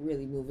can't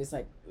really move. It's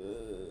like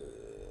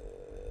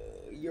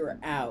you're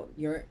out.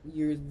 You're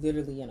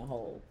literally in a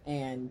hole,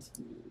 and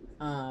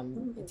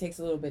it takes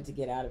a little bit to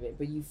get out of it.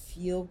 But you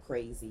feel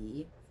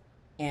crazy,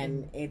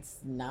 and it's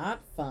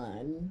not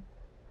fun,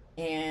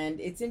 and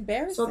it's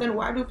embarrassing. So then,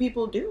 why do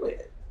people do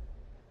it?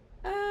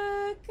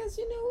 Because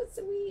it's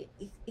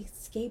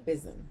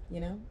escapism.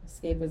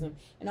 Escapism,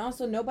 and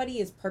also nobody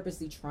is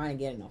purposely trying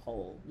to get in a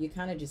hole. You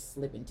kind of just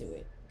slip into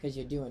it because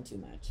you're doing too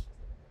much.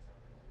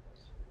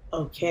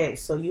 Okay,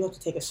 so you have to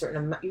take a certain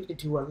amount. You have to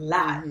do a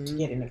lot to Mhm.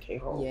 get in a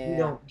K-hole. Yeah. You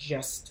don't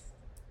just.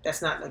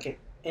 That's not like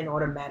an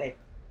automatic.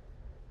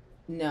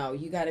 No,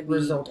 you gotta be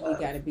Result you of.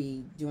 gotta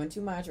be doing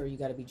too much, or you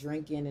gotta be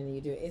drinking, and you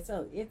do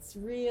it's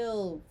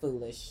real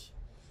foolish.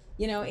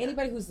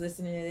 Anybody who's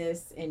listening to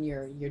this and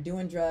you're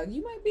doing drugs,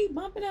 you might be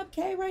bumping up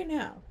K right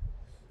now.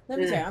 Let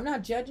me tell you, I'm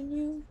not judging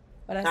you,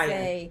 but I I am.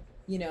 say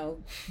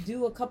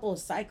do a couple of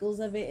cycles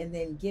of it and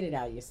then get it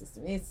out of your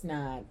system. It's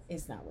not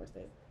worth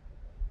it.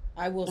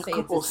 I will A say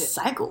couple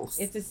cycles.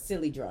 it's a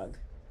silly drug.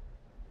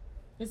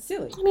 It's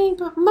silly. I mean,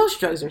 but most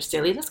drugs are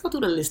silly. Let's go through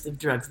the list of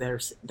drugs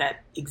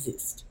that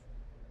exist,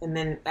 and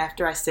then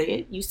after I say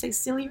it, you say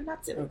silly or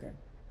not silly. Okay,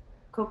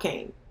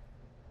 Cocaine.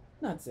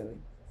 not silly.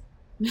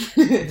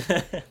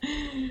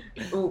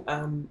 Ooh,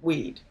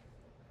 weed.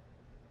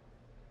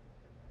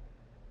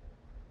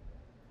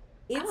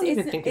 It's don't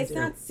even think it's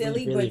they're not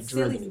silly, really but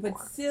drug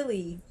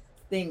silly anymore.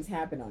 things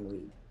happen on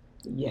weed.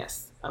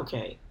 Yes.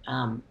 Okay.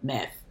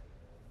 Meth.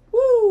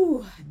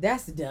 Woo,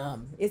 that's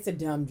dumb. It's a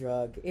dumb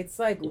drug. It's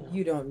like Yeah.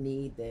 you don't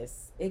need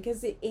this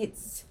because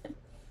it's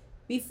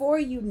before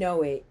you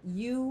know it,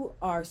 you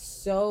are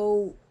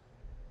so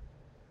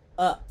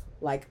up,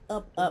 like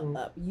up, Mhm.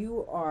 up.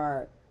 You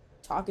are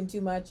talking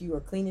too much. You are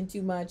cleaning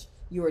too much.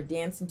 You are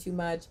dancing too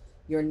much.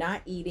 You're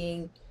not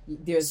eating.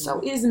 There's So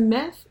is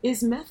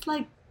meth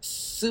like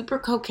super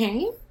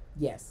cocaine?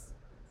 yes,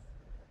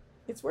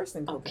 it's worse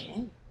than cocaine.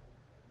 Okay.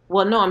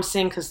 Well, no, I'm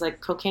saying because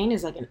like cocaine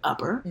is like an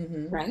upper,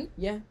 Mm-hmm. right?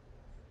 Yeah,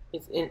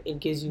 It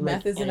gives you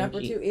meth like is an upper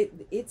energy.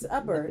 too. It's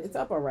upper. It's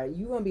up all right.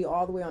 You gonna be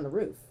all the way on the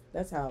roof.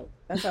 That's how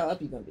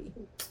up you gonna be.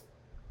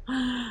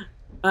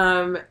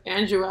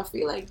 Andrew, I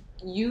feel like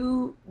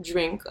you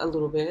drink a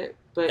little bit,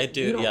 but I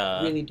do, you don't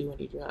yeah. really do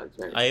any drugs,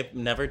 right? I've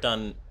never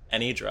done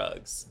any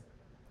drugs.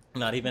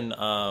 Not even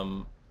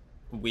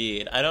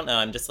weed. I don't know.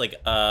 I'm just like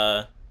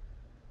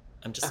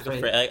Afraid.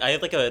 afraid. I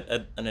have like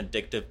an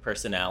addictive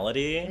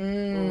personality,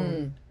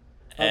 Okay,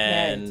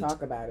 and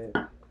talk about it.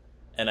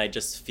 and I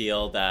just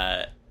feel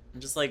that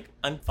I'm just like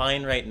I'm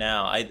fine right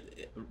now.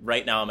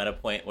 Right now I'm at a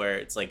point where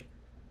it's like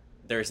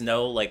there's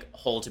no like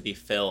hole to be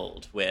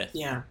filled with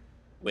Yeah.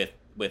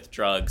 with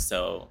drugs,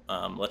 so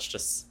let's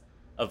just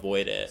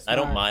avoid it. I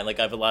don't Smart. mind. Like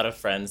I have a lot of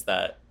friends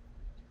that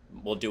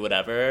will do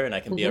whatever and I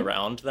can be Mhm.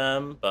 around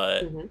them,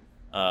 but Mhm.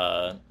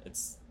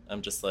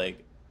 I'm just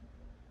like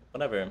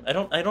whatever. I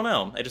don't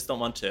know. I just don't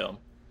want to.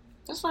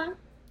 That's fine.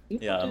 You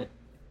don't Yeah. have to-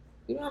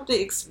 you don't have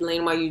to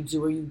explain why you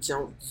do or you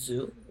don't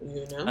do.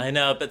 You know. I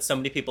know, but so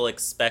many people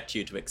expect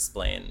you to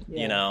explain,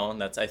 Yeah. you know?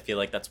 And I feel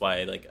like that's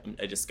why like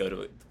I just go to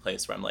the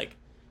place where I'm like,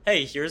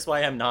 "Hey, here's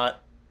why I'm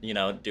not,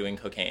 doing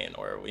cocaine,"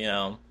 or,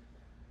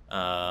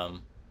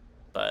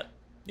 but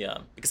yeah,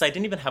 because I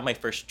didn't even have my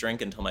first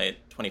drink until my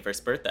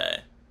 21st birthday.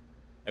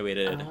 I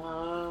waited.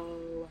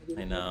 Oh,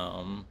 I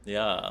know.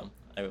 Yeah.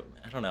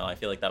 I don't know. I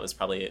feel like that was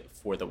probably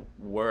for the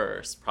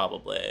worst,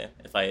 probably,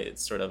 if I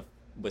sort of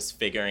was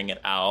figuring it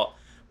out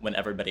when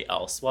everybody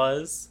else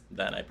was,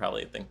 then I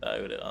probably think that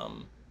I would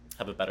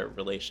have a better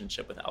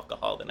relationship with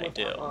alcohol than I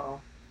do.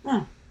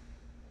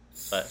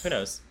 But who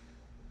knows?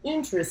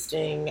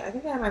 Interesting. I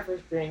think I had my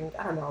first drink,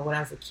 I don't know, when I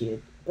was a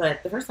kid.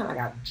 But the first time I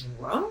got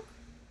drunk,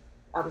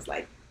 I was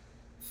like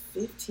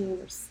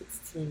 15 or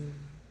 16.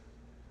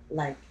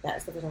 Like,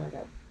 that's the first time I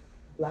got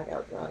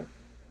blackout drunk.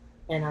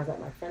 And I was at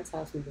my friend's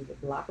house, who was a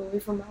block away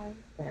from my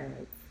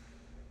parents.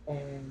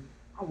 And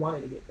I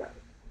wanted to get drunk.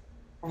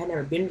 I had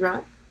never been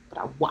drunk, but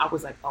I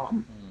was like, oh,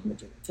 I'm going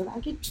to drink until I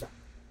get drunk.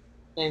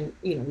 And,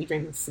 you know, we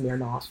drinking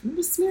Smirnoff.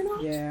 Remember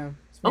Smirnoff? Yeah.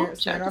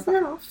 Shout out to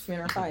Smirnoff.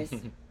 Smirnoff Ice.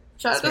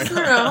 Shout out to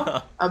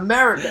Smirnoff.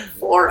 America.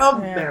 For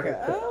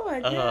America. Oh my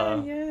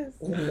God, yes.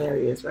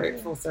 Hilarious, right?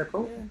 Full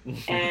circle. Yeah.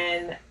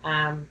 And,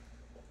 I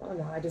don't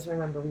know, I just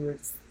remember we were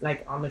just,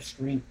 like, on the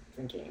street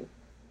drinking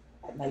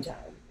at nighttime.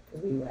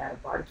 Because we were at a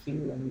barbecue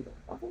and we were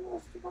like, oh,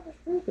 let's drink on the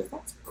street because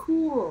that's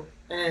cool.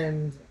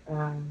 And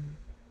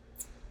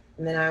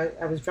then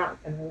I was drunk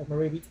and I was like,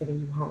 Marie, we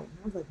taking you home. And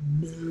I was like,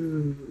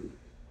 no.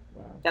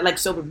 Wow. That like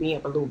sobered me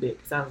up a little bit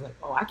because I was like,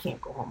 oh, I can't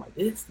go home like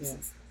this.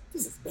 This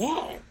is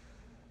bad.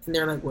 And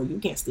they're like, well, you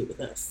can't stay with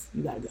us.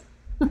 You gotta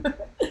go.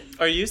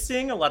 Are you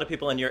seeing a lot of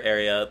people in your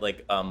area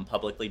like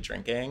publicly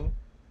drinking?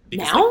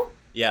 Now? Like,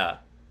 yeah.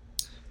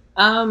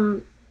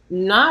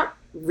 Not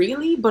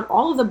really, but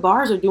all of the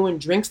bars are doing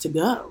drinks to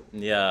go.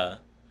 Yeah.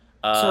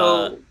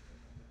 So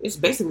it's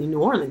basically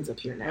New Orleans up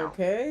here now.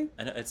 Okay.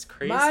 I know, it's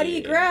crazy.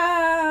 Mardi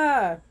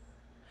Gras.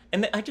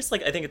 And I just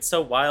like, I think it's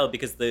so wild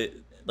because the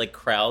like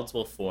crowds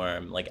will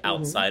form like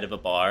outside of a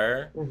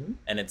bar,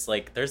 and it's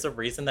like there's a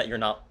reason that you're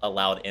not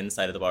allowed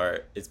inside of the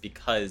bar is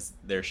because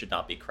there should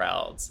not be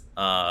crowds.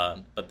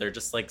 But they're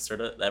just like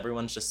sort of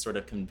everyone's just sort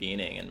of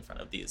convening in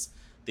front of these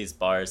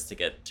bars to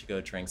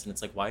go drinks, and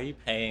it's like, why are you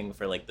paying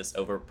for like this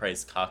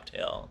overpriced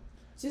cocktail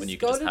when you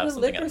can go just to have the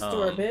something liquor at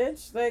store, home?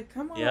 bitch. Like,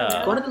 come on. Yeah.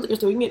 man. Go to the liquor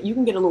store. You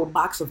can get a little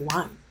box of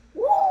wine.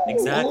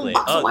 Exactly.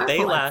 Oh, they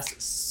for like-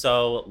 last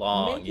so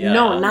long. Make- Yeah.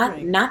 No,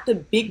 not the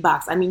big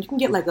box. I mean, you can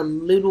get like a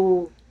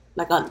little,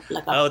 like a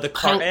Oh, the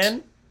pint-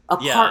 carton. a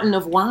Yeah. carton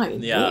of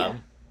wine. Yeah.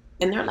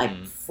 And they're like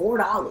Mhm.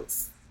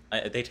 $4.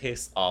 They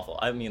taste awful.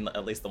 I mean,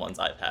 at least the ones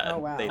I've had. Oh,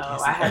 wow. They Oh,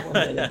 taste I had one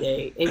the other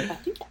day. I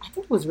think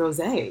it was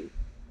rosé,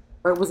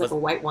 or it was like a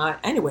white wine.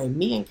 Anyway,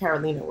 me and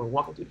Carolina were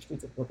walking through the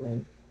streets of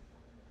Brooklyn,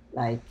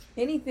 like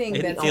Anything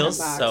It that's feels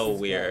in a box so is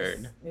weird.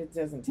 gross. It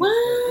doesn't taste What?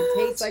 good. It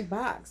tastes like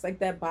box, like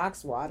that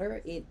box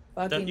water. It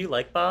fucking. Don't you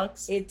like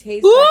box? It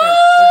tastes like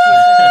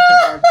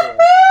a cardboard.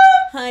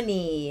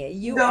 Honey,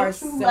 you Don't are you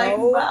so like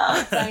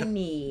box?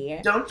 funny.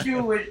 don't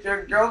you wish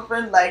your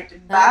girlfriend liked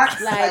Not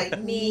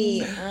like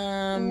me.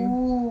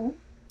 Ooh.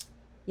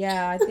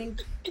 Yeah, I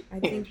think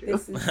Andrew.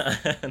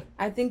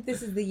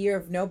 this is the year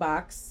of no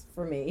box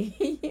for me.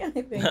 I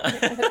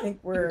think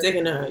we're You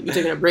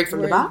taking a break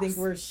from the I box? think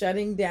we're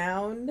shutting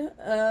down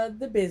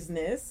the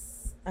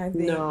business. I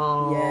think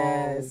No.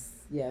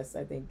 yes,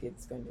 I think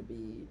it's going to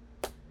be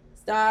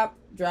stop,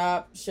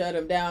 drop, shut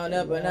them down,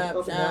 up and up,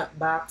 Open shop. up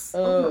box.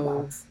 Oh. Open the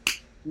box.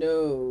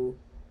 No.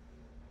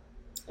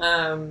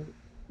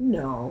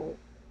 No.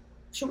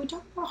 Should we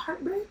talk about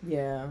Heartbreak?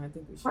 Yeah, I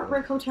think we should.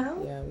 Heartbreak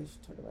Hotel? Yeah, we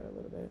should talk about it a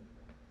little bit.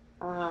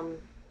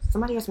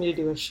 Somebody asked me to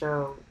do a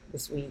show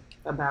this week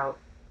about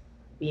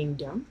being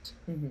dumped.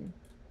 Mm-hmm.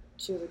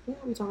 She was like, yeah,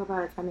 we talk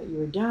about a time that you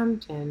were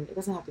dumped, and it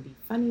doesn't have to be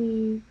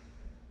funny.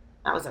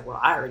 I was like, well,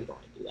 I already don't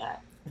want to do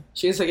that.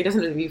 She was like, it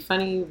doesn't have to be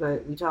funny,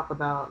 but we talk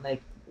about,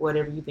 like,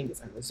 whatever you think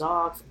is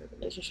unresolved from the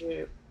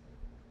relationship.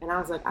 And I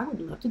was like, I would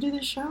love to do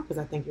this show because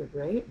I think you're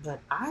great, but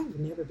I've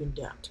never been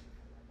dumped.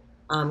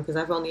 Because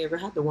I've only ever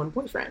had the one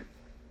boyfriend.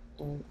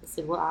 And I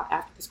said, well,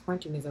 after this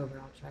quarantine is over,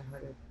 I'll try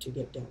harder to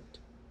get dumped.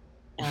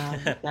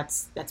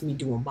 That's me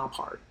doing my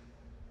part.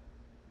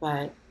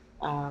 But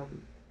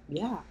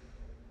yeah,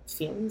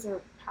 feelings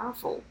are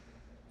powerful,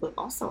 but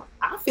also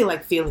I feel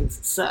like feelings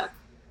suck.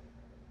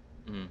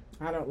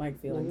 I don't like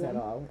feelings at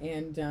all,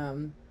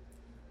 and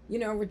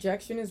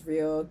rejection is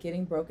real.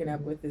 Getting broken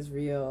up with is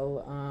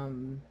real.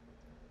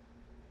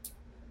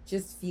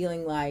 Just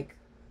feeling like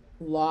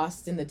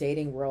lost in the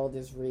dating world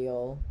is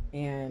real,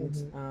 and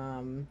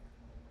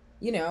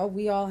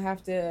we all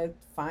have to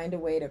find a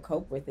way to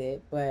cope with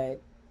it, but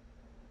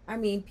I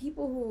mean,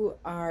 people who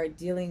are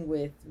dealing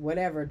with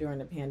whatever during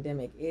the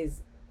pandemic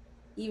is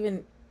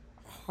even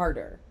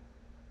harder,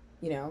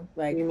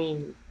 like You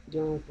mean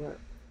dealing with what?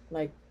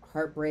 like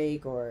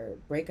heartbreak or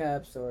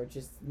breakups or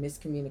just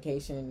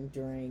miscommunication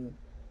during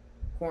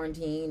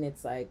quarantine.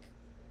 It's like,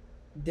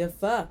 the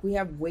fuck, we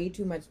have way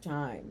too much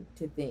time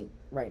to think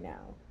right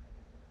now,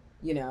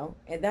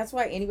 and that's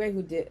why anybody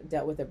who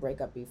dealt with a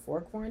breakup before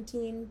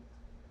quarantine,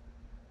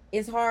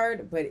 it's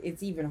hard, but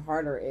it's even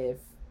harder if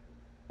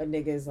a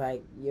nigga is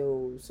like,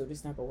 yo, so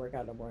this not gonna work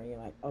out no more, and you're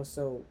like, oh,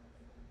 so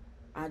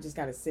I just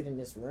gotta sit in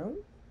this room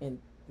and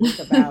think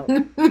about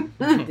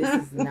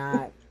this is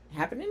not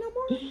happening no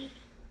more.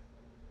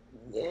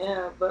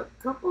 Yeah, but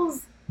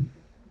couples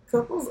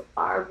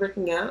are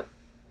breaking up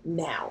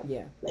now.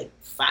 Yeah. Like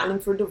filing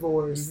for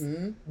divorce,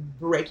 Mm-hmm.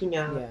 breaking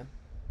up. Yeah.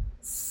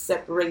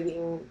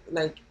 separating.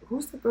 Like,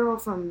 who's the girl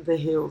from The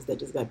Hills that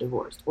just got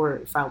divorced or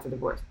filed for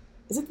divorce?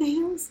 Is it The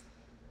Hills?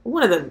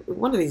 One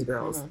of these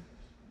girls. Mhm.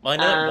 Well, I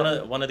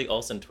know Um, one of the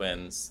Olsen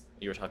twins.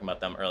 You were talking about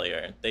them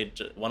earlier.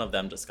 One of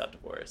them just got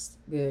divorced.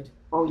 Good.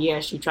 Oh yeah,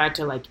 she tried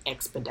to like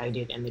expedite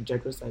it, and the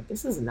judge was like,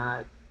 "This is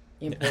not.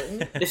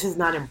 Important. This is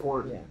not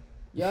important."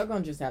 Yeah. Y'all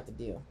gonna just have to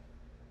deal.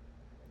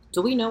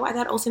 Do we know why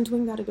that Olsen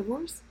twin got a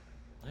divorce?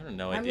 I have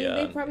no I idea.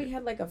 mean, they probably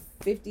had like a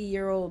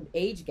 50-year-old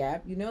age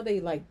gap. You know, they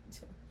like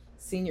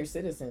senior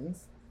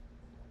citizens.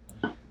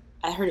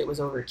 I heard it was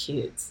over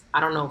kids.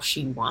 I don't know if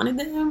she wanted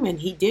them and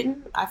he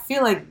didn't. I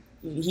feel like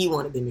he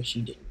wanted them and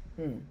she didn't.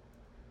 Hmm.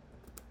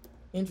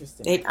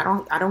 Interesting.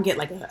 I don't get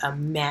like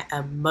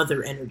a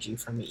mother energy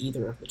from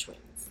either of the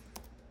twins.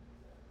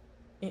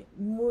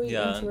 Muy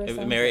Yeah,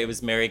 interesting. it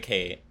was Mary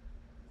Kate.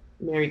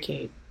 Mary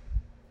Kate.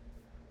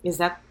 Is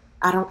that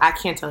I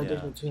can't tell the Yeah.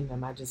 difference between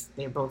them. I just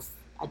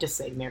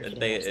say Mary Kate.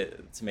 and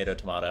Ashley. Tomato,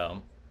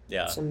 tomato.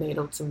 Yeah.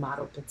 Tomato,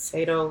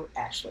 potato,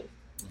 Ashley.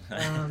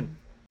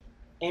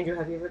 Andrew,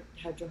 have you ever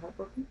had your heart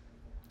broken?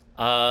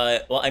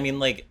 Well, I mean,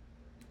 like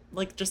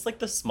just like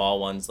the small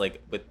ones,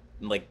 like with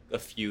like a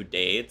few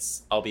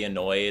dates, I'll be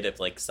annoyed if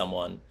like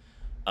someone,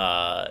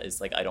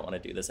 is like, I don't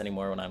want to do this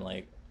anymore. When I'm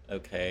like,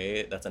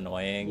 okay, that's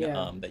annoying.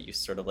 Yeah. That you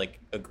sort of like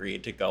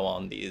agreed to go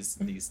on these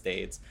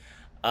dates.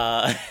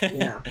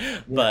 Yeah.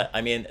 But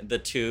I mean, the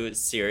two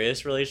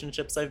serious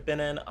relationships I've been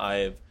in,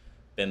 I've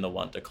been the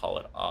one to call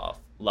it off.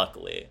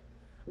 Luckily.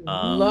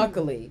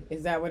 Luckily,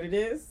 is that what it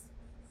is?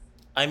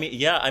 I mean,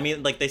 yeah, I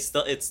mean, like it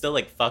still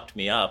like fucked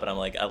me up, and I'm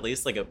like, at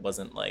least like it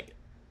wasn't like,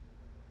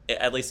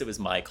 at least it was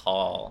my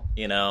call,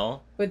 you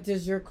know? But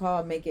does your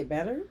call make it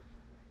better?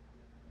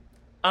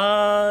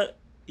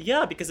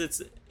 Yeah, because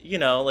it's,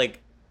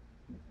 like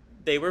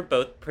they were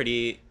both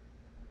pretty,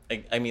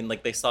 I mean,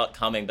 like they saw it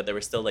coming, but they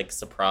were still like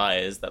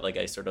surprised that like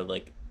I sort of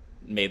like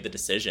made the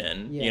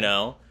decision, Yeah. you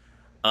know?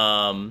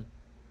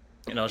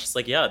 And I was just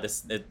like, yeah,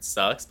 it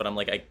sucks, but I'm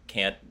like, I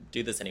can't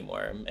do this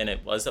anymore. And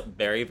it was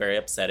very, very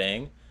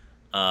upsetting.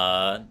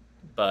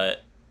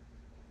 But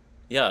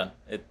yeah,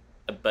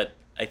 but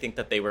I think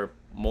that they were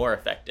more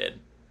affected,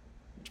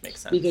 which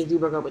makes sense. Because you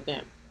broke up with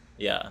them.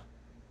 Yeah.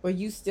 Were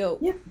you still?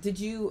 Yeah.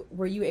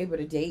 Were you able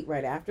to date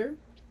right after?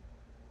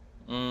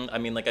 I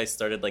mean, like I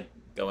started like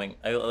going,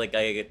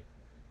 it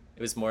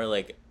was more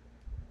like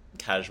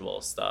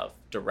casual stuff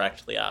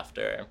directly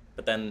after.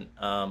 But then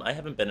I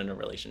haven't been in a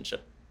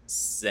relationship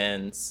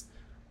since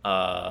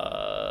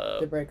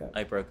The breakup.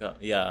 I broke up.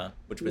 Yeah,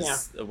 which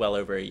was well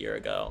over a year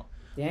ago.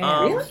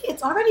 Damn. Really?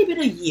 It's already been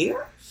a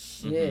year?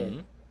 Shit.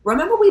 Mhm.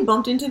 Remember we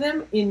bumped into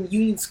them in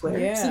Union Square,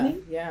 Yeah.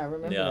 Sydney? Yeah. I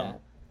remember Yeah. that.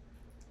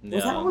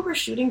 Was that when we were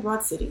shooting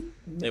Broad City?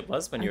 It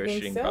was when you I were think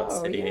shooting so. Broad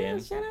City. Yeah.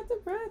 Shout out to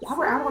Broad. Y'all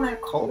were out on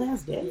that cold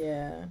ass day.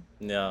 Yeah.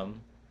 Yeah.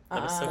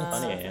 That was so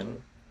funny.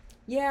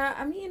 Yeah,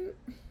 I mean,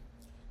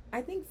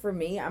 I think for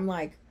me, I'm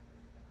like,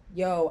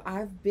 yo,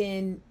 I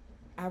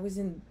was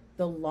in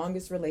the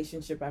longest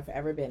relationship I've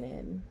ever been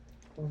in.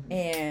 Mhm.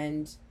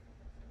 And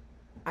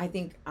I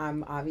think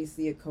I'm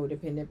obviously a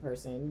codependent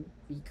person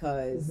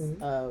because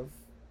Mhm. of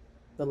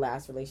the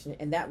last relationship.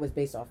 And that was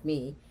based off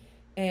me.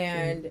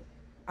 And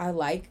I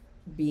like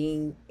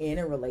being in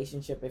a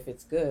relationship if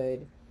it's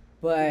good.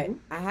 But Mhm.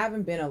 I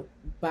haven't been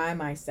by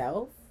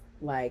myself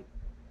like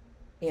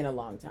in a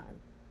long time.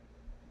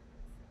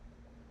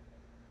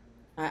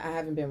 I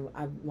haven't been,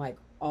 I'm like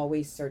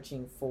always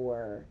searching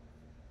for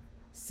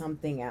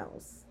something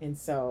else. And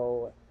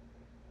so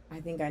I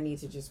think I need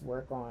to just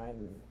work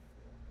on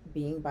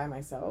being by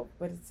myself.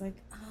 But it's like,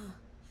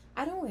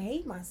 I don't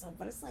hate myself,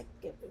 but it's like,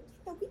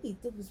 we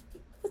need to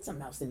put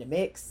something else in the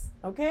mix,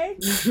 okay?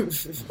 Put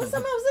something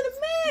else in the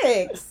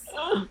mix.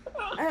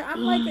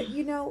 I'm like,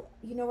 you know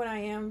what I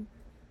am?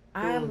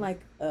 I am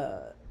like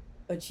a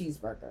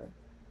cheeseburger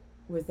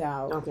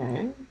without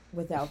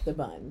the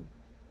bun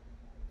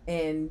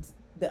and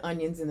the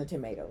onions and the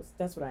tomatoes.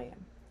 That's what I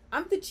am.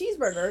 I'm the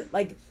cheeseburger.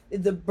 Like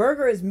the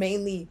burger is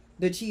mainly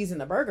the cheese in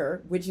the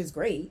burger, which is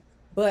great.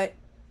 But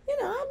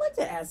I'd like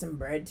to add some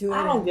bread to it.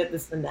 I don't get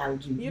this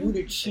analogy. You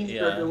the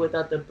cheeseburger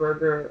without the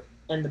burger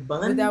and the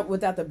bun?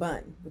 Without the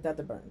bun. Without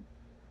the bun.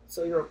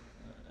 So you're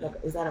like,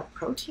 is that a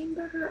protein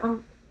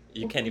burger?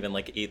 You can't even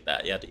like eat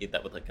that. You have to eat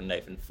that with like a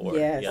knife and fork.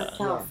 Yes. Yeah.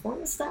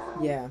 California style?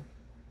 Yeah.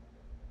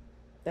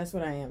 That's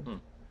what I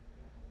am.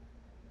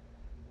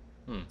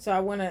 Hmm. So I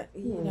want to,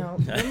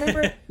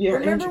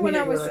 remember when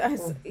I was,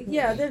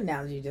 the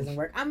analogy doesn't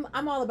work.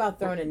 I'm all about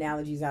throwing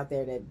analogies out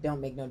there that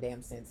don't make no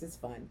damn sense. It's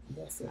fun.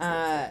 Yes.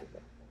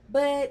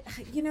 But,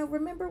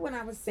 remember when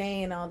I was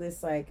saying all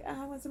this, like,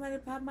 I want somebody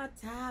to pop my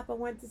top. I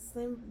want to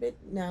slim bit.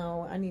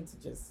 No, I need to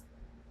just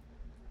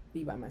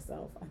be by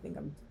myself. I think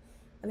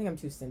I'm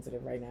too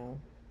sensitive right now.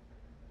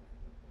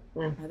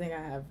 I think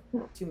I have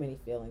too many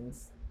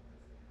feelings.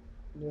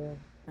 Yeah.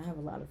 I have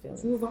a lot of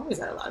feelings. You've always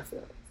had a lot of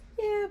feelings.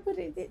 Yeah, but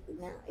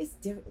now it's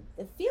different.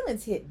 The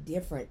feelings hit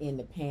different in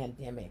the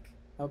pandemic.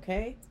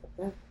 Okay.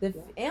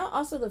 And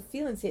also the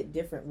feelings hit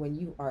different when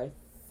you are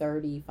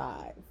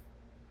 35.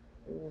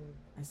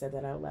 I said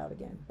that out loud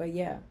again, but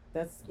yeah,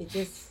 that's it.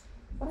 Just.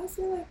 But I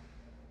feel like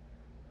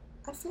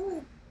I feel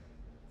like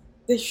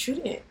they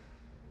shouldn't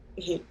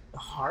hit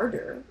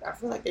harder. I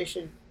feel like they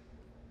should,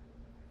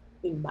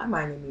 in my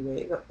mind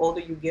anyway, the older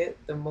you get,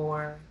 the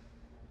more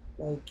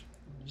like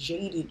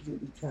jaded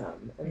you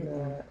become,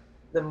 and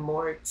the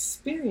more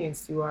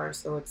experienced you are.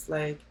 So it's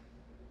like,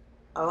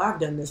 oh, I've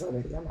done this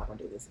already. I'm not gonna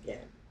do this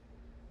again.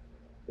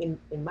 In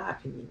my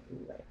opinion,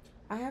 anyway.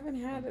 I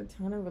haven't had a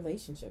ton of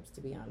relationships,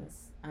 to be honest.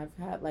 I've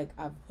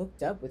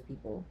hooked up with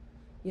people.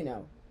 You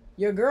know,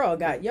 your girl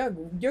got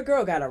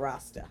a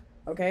roster.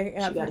 Okay,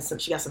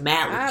 She got some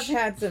mileage. I've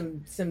had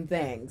some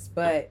things,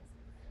 but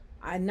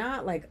I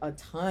not like a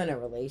ton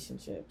of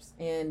relationships,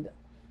 and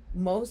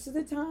most of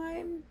the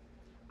time,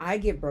 I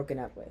get broken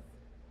up with.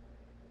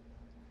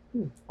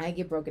 I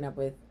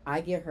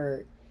get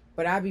hurt,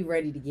 but I'll be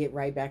ready to get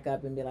right back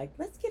up and be like,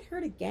 let's get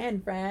hurt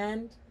again,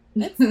 friend.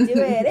 Let's do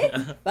it.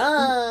 It's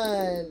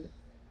fun.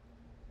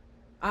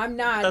 I'm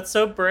not. That's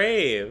so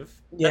brave.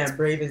 Yeah, That's,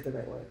 brave is the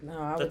right word. No,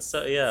 I would that's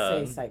so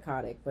yeah. say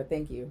psychotic, but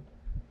thank you.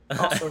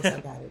 Also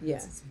psychotic. Yeah.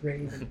 It's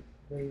brave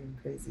and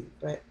crazy.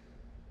 But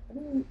I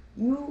mean,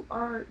 you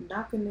are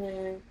not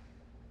gonna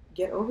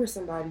get over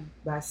somebody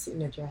by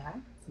sitting at your house.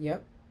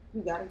 Yep.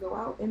 You gotta go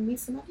out and meet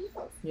somebody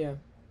else. Yeah.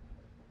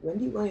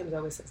 Wendy Williams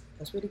always says the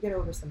best way to get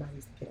over somebody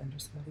is to get under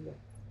somebody else.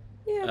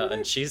 Yeah.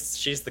 And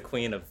she's the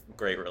queen of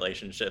great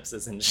relationships,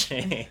 isn't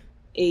she?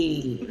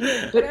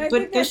 But I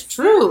think that's that's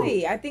true.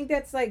 silly. I think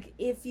that's like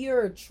if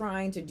you're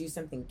trying to do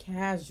something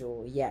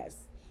casual, yes.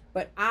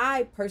 But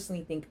I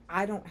personally think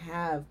I don't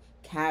have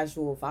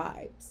casual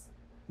vibes.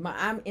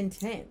 I'm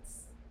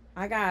intense.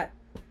 I got,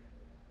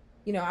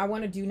 I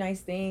want to do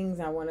nice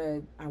things. I want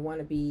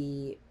to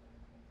be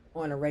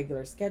on a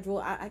regular schedule.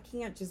 I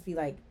can't just be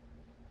like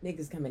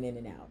niggas coming in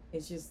and out.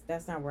 It's just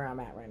that's not where I'm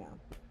at right now.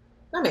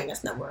 I mean,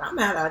 that's not where I'm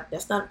at.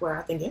 That's not where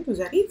I think Andrew's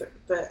at either.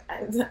 But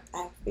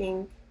I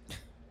think,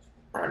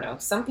 I don't know,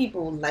 some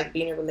people like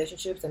being in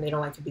relationships and they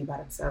don't like to be by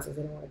themselves because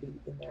they don't want to be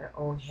in their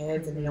own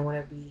heads and they don't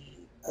want to be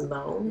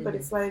alone. But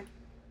it's like,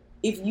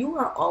 if you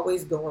are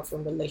always going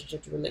from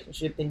relationship to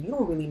relationship, then you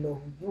don't really know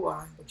who you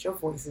are, what your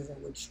voice is, and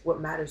what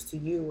matters to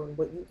you and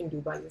what you can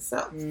do by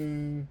yourself.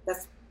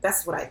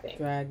 That's what I think.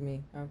 Drag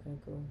me. Okay,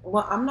 cool.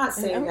 Well, I'm not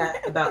saying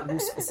that about you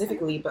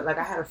specifically, but like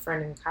I had a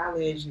friend in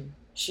college,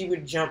 she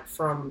would jump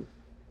from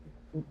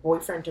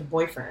boyfriend to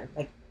boyfriend,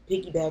 like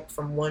piggyback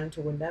from one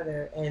to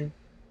another, and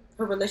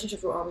her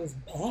relationships were always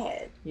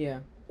bad. Yeah.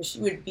 But she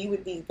would be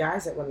with these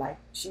guys that were like,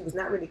 she was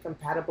not really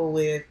compatible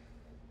with,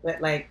 but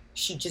like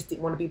she just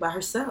didn't want to be by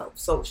herself.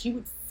 So she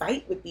would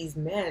fight with these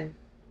men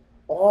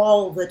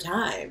all the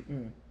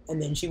time.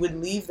 And then she would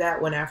leave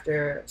that one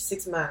after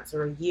 6 months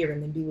or a year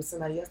and then be with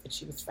somebody else that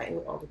she was fighting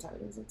with all the time.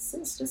 It was like,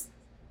 sis, just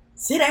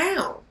sit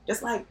down.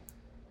 Just like,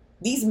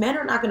 these men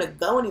are not going to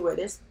go anywhere.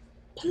 There's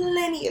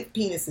plenty of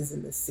penises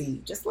in the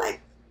sea. Just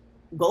like,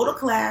 go to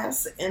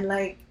class and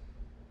like,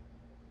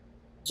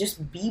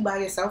 just be by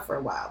yourself for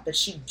a while. But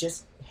she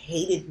just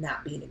hated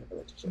not being in a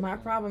relationship. My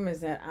problem is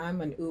that I'm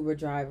an Uber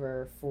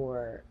driver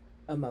for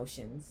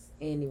emotions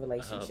in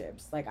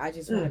relationships. Like, I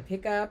just want to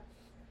pick up.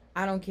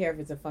 I don't care if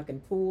it's a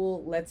fucking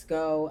pool. Let's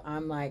go.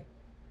 I'm like,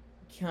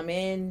 come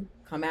in,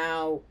 come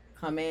out,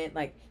 come in.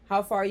 Like,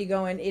 how far are you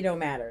going? It don't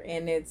matter.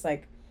 And it's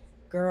like,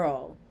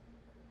 girl,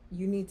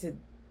 you need to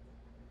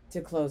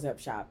close up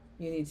shop.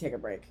 You need to take a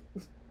break.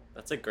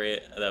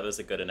 That was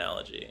a good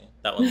analogy.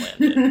 That one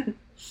landed.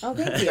 Oh,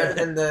 thank you.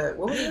 Better than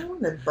what was the other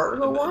one? The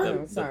burger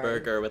one? The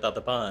burger without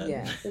the bun.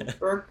 Yeah. The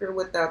burger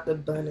without the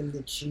bun and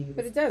the cheese.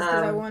 But it does,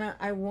 because I want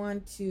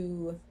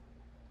to,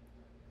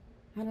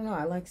 I don't know,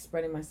 I like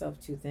spreading myself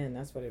too thin.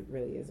 That's what it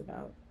really is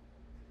about.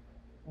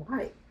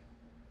 Right.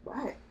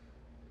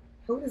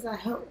 Who does that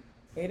help?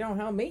 It don't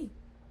help me.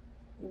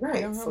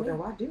 Right. So then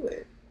why do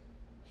it?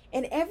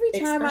 And every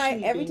time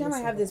Especially I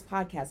have this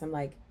podcast, I'm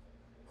like,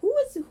 who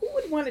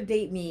would want to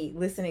date me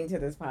listening to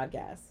this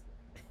podcast?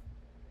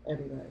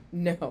 Everybody.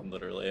 No.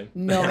 Literally.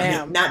 No,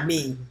 ma'am. Not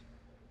me.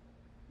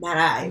 Not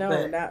I.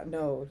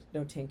 No,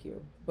 thank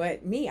you.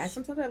 But me,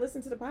 sometimes I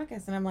listen to the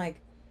podcast and I'm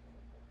like,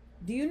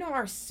 do you know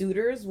our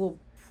suitors will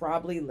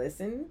probably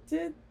listen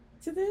to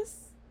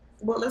this?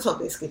 Well, let's hope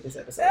they skip this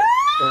episode.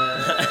 Yo,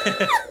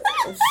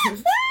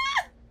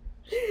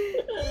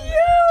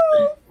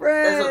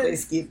 friend. Let's hope they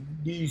skip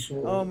this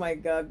one. Oh my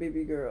God,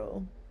 baby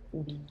girl.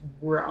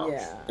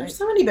 Yeah. There's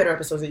so many better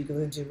episodes that you can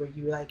listen to where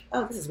you're like,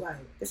 oh, this is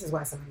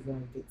why somebody's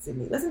going to get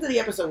Sydney. Listen to the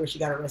episode where she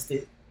got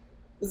arrested.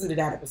 Listen to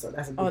that episode.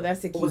 That's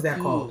the key. What was that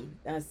called?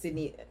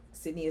 Sydney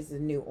is the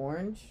new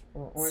Orange.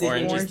 Or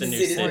Orange is the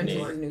new Sydney.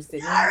 Orange is the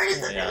new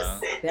Sydney. Yeah.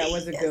 That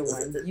was a good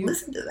one.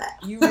 Listen to that.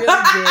 You really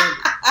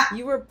did.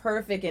 You were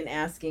perfect in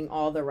asking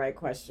all the right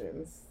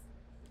questions.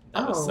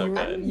 That was so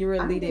good. You were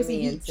leading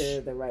me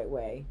into the right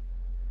way.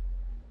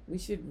 We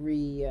should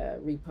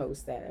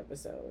repost that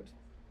episode.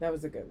 That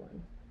was a good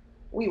one.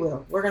 We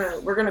will. We're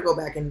gonna go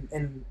back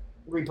and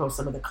repost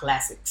some of the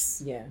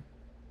classics. Yeah.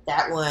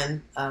 That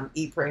one,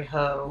 Eat, Pray,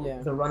 Ho,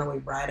 Yeah. The Runaway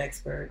Bride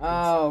Expert.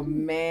 Oh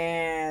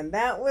man,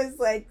 that was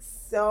like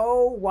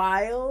so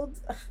wild.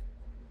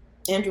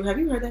 Andrew, have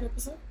you heard that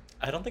episode?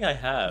 I don't think I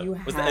have. You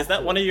Is have that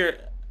to. one of your?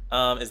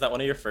 Is that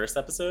one of your first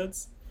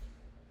episodes?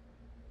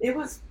 It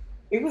was,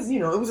 it was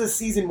a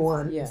season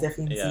one. It Yeah. was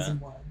definitely Yeah. season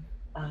one.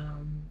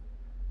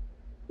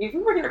 If we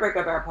were going to break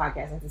up our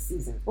podcast into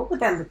seasons, what would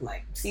that look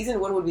like? Season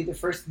one would be the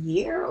first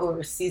year,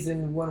 or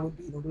season one would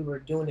be when we were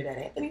doing it at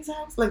Anthony's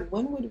house? Like,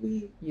 when would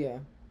we? Yeah.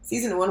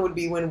 Season one would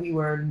be when we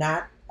were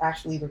not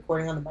actually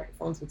recording on the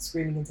microphones, but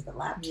screaming into the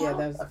laptop. Yeah,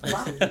 that was the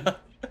first season. That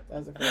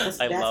was the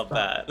first. I That's love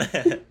fine.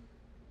 that.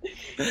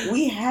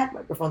 We had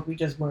microphones, we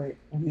just weren't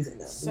using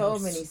them. So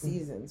many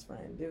seasons,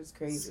 friend. It was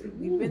crazy.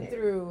 We've been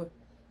through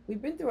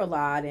a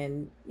lot,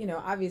 and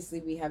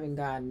obviously we haven't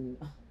gotten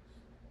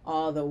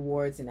all the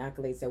awards and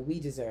accolades that we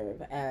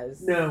deserve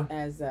as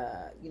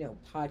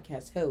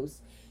podcast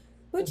hosts.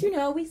 But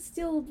we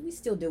still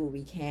do what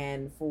we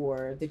can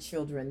for the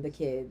children, the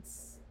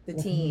kids, the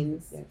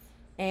teens, Yes.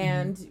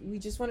 and we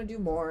just want to do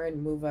more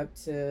and move up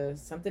to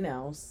something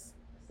else.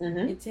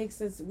 Mm-hmm. It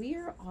takes us. We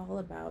are all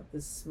about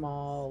the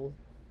small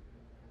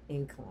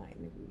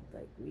incline.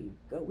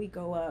 We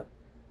go up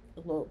a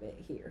little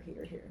bit here.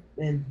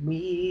 And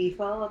we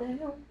fall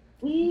down,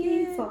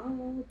 we Yeah.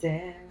 fall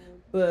down,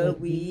 But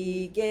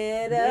we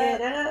get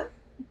up.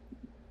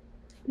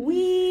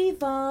 We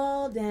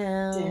fall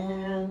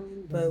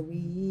down, but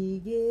we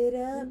get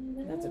up.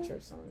 That's a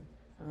church song.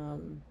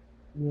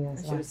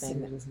 Yes, I should've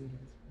sang that.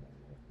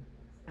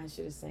 I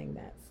should have sang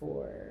that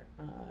for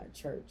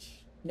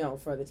church. No,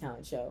 for the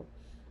talent show.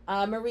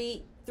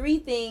 Marie, 3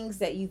 things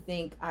that you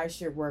think I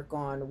should work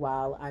on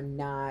while I'm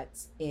not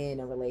in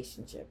a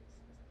relationship.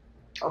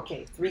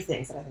 Okay, 3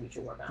 things that I think you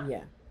should work on.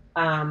 Yeah.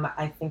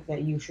 I think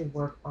that you should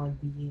work on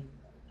being.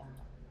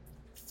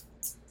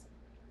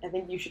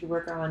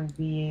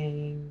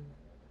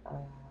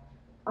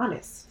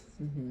 Honest.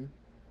 Mm-hmm.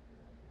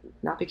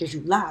 Not because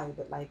you lie,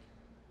 but like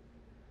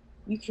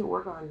you can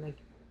work on like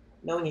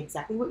knowing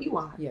exactly what you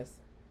want, Yes.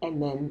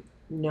 and then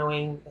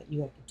knowing that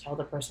you have to tell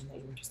the person that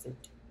you're interested in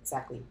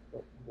exactly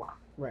what you want.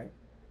 Right.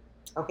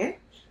 Okay,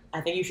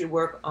 I think you should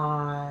work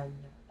on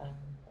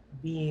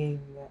being.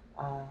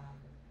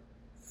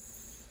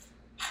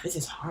 This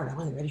is hard. I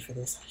wasn't ready for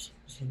this.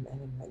 I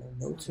didn't write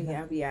no notes.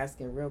 I'll be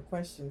asking real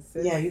questions,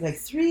 sis. Yeah, you like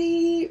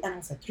 3, and I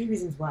was like 3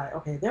 reasons why.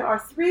 Okay, there are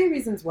 3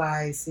 reasons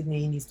why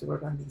Sydney needs to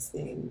work on these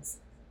things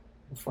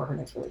before her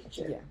next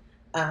relationship.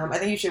 Yeah. I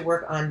think you should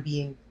work on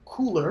being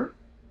cooler,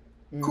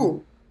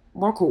 Mm.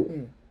 more cool,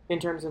 Mm. in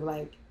terms of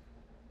like,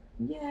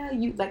 yeah,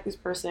 you like this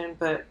person,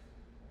 but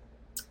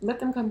let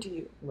them come to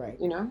you. Right.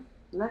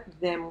 Let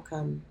them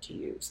come to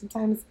you.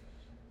 Sometimes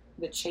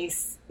the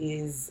chase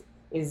is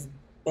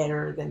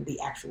better than the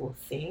actual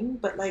thing,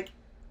 but like,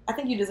 I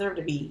think you deserve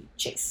to be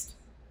chased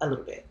a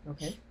little bit.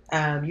 Okay.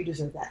 You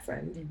deserve that,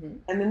 friend. Mm-hmm.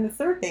 And then the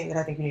third thing that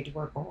I think you need to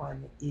work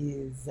on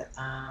is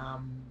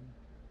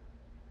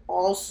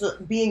also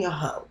being a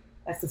hoe.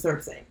 That's the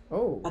third thing.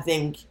 Oh. I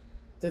think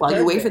the while you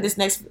third wait for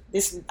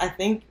thing. I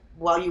think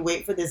while you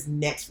wait for this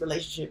next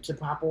relationship to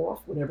pop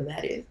off, whatever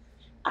that is,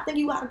 I think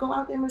you gotta go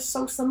out there and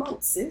sow some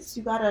oats, sis.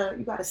 You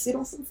gotta sit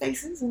on some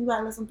faces, and you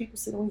gotta let some people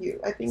sit on you.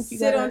 I think you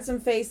Sit gotta on some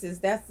faces.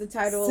 That's the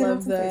title Sit on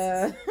of some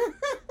the.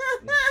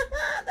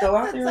 Go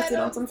out That's the there and sit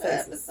title on some of the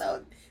faces.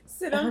 episode.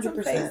 Sit on some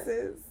 100%.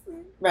 faces.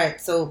 right.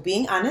 So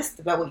being honest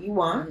about what you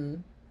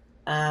want,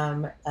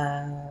 Mhm.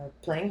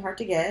 playing hard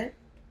to get,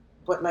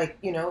 but like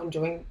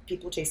enjoying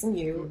people chasing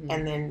you, Mhm.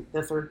 and then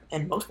the third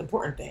and most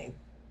important thing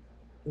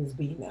is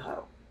being a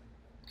hoe,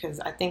 because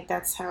I think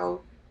that's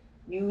how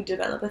you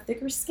develop a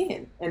thicker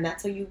skin, and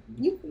that's how you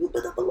build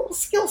up a little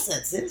skill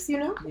set, sis.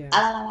 Yeah.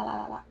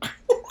 Ah,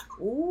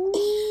 Ooh,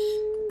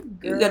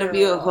 you gotta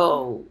be a girl.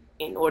 hoe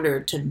in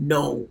order to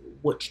know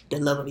what the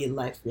love of your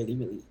life really,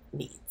 really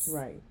needs.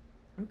 Right.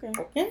 Okay.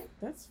 Okay.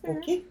 That's fair.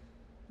 Okay.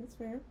 That's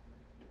fair.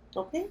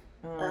 Okay.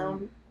 Are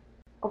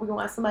we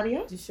gonna ask somebody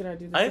else? Should I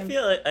do the I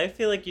same?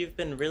 feel like you've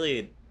been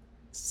really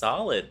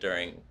solid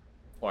during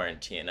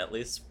quarantine, at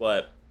least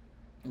what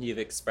you've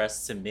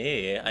expressed to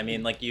me. I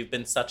mean, like, you've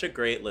been such a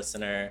great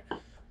listener,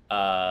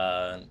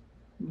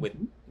 with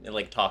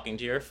like talking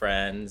to your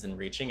friends and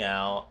reaching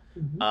out.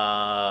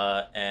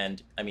 Mhm.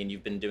 And I mean,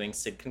 you've been doing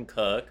Sid Can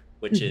Cook,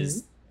 which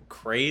is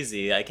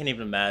crazy. I can't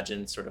even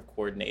imagine sort of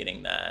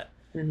coordinating that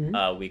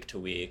Mhm. week to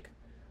week.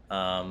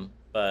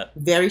 But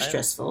Very I-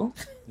 stressful.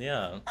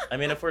 yeah, I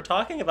mean, if we're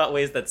talking about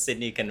ways that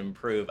Sydney can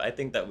improve, I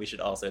think that we should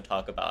also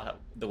talk about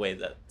the way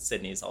that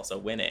Sydney's also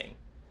winning.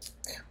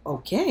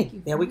 Okay,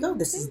 there we go.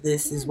 This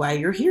is why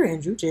you're here,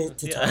 Andrew, to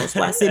tell Yeah. us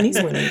why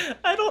Sydney's winning.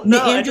 I don't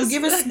know. Andrew,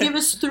 give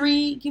us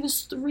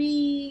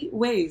three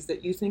ways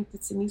that you think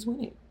that Sydney's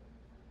winning.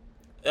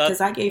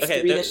 Because I gave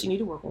 3 that she need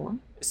to work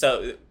on.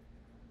 So,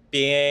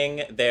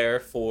 being there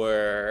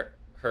for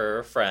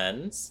her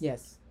friends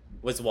Yes.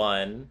 was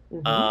one.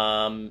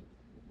 Mhm.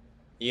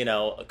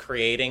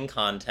 Creating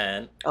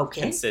content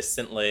Okay,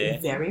 consistently,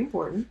 very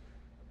important.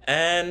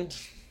 and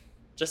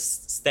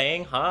just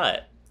staying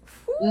hot.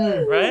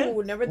 Ooh, Right?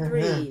 Number Mhm.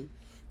 3.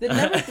 The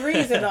number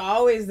 3s are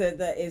always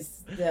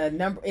the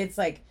number. It's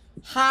like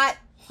hot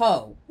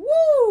hoe.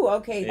 Woo.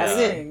 Okay. Yeah. That's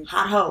thanks. it.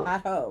 Hot hoe.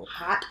 Hot hoe.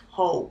 Hot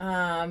hoe.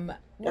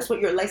 That's what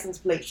your license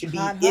plate should be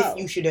Hot if hoe.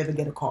 you should ever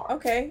get a car.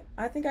 Okay,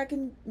 I think I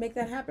can make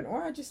that happen,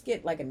 or I just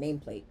get like a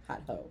nameplate,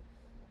 hot hoe.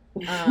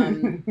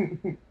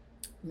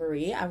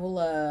 Marie, I will.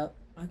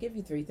 I'll give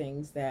you 3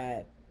 things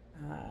that.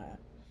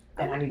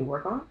 That I need to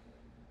work on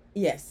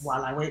Yes.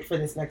 while I wait for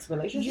this next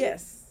relationship.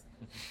 Yes.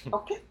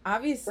 Okay.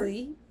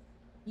 Obviously,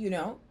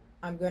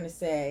 I'm gonna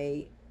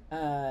say,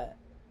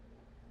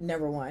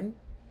 number 1,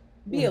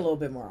 be a little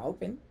bit more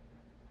open.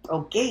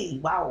 Okay.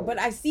 Wow. But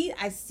I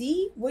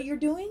see what you're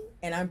doing,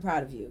 and I'm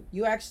proud of you.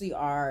 You actually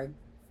are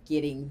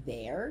getting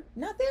there.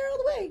 Not there all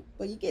the way,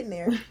 but you're getting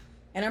there,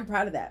 and I'm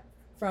proud of that.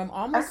 From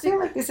I almost feel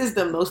like this is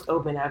the most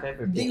open I've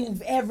ever been.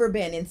 you've ever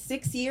been in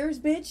 6 years,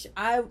 bitch.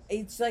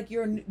 It's like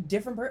you're a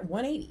different person.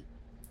 180.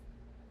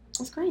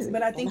 That's crazy.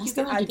 But I think And you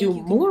still can. have I to think do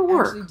you more can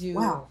work. actually do.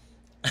 Wow.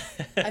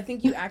 I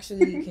think you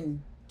actually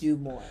can do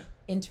more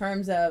in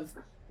terms of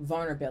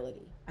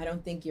vulnerability. I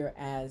don't think you're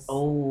as.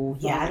 Oh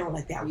yeah, I don't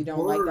like that. You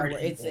don't like that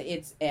word. even.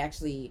 It's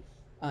actually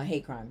a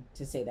hate crime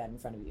to say that in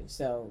front of you.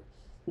 So,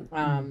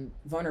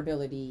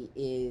 vulnerability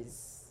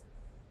is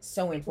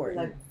so People are important.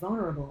 like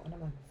vulnerable, and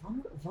I'm like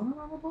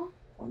vulnerable.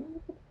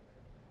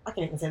 I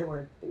can't even say the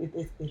word.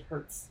 It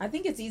hurts. I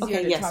think it's easier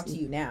Okay, to yes. talk to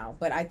you now,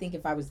 but I think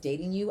if I was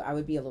dating you, I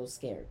would be a little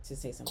scared to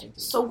say something to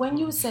you. So when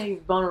you say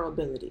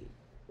vulnerability,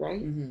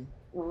 right? Mm-hmm.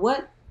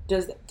 What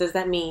does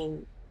that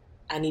mean?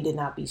 I need to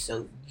not be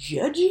so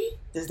judgy.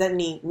 Does that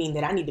mean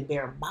that I need to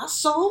bare my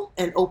soul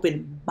and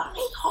open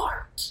my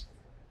heart?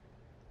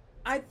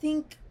 I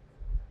think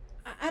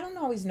I don't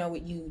always know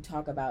what you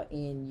talk about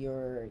in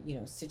your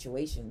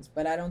situations,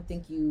 but I don't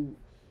think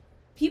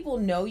people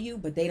know you,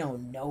 but they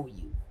don't know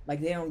you. Like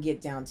they don't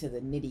get down to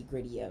the nitty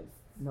gritty of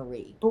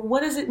Marie. But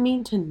what does it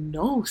mean to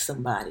know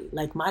somebody?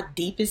 Like my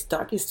deepest,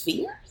 darkest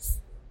fears?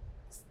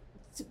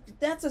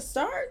 That's a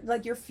start.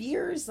 Like your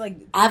fears, like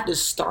I have to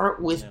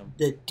start with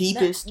the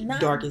deepest,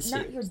 darkest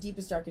not fears. your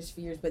deepest, darkest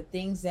fears, but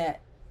things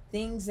that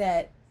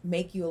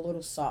make you a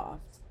little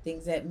soft,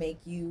 things that make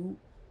you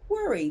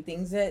worry,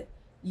 things that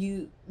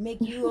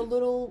make you a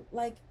little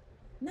like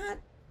not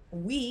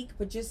weak,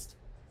 but just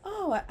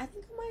I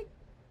think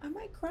I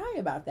might cry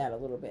about that a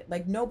little bit.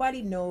 Like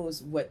nobody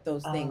knows what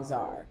those things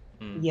are.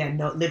 Yeah,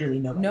 no, literally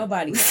nobody.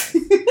 Nobody knows.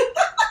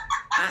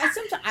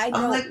 I know.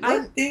 I'm like,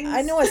 what things?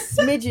 I know a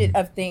smidget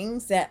of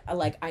things that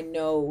like I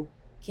know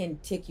can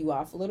tick you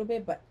off a little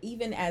bit, but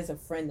even as a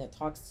friend that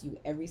talks to you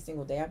every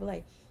single day, I'd be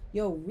like,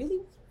 "Yo,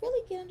 really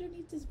get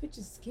underneath this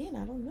bitch's skin."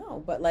 I don't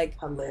know, but like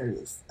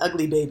Hilarious,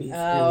 ugly babies.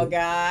 oh really.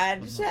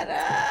 God, shut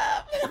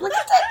up! Look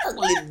at that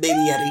ugly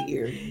baby out of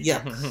here.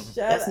 Yuck. Shut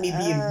That's me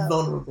being up.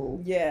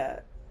 vulnerable. Yeah,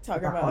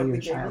 talking I about call ugly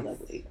your child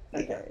babies.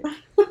 ugly. Okay.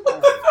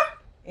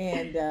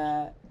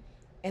 Alright.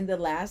 And the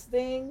last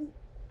thing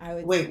I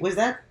would Wait, was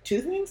that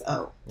 2 things?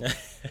 Oh,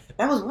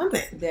 that was 1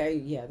 thing.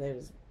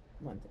 there's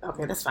one thing.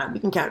 Okay, that's fine. We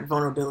can count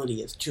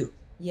vulnerability as 2.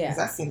 Yeah. Because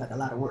that seemed like a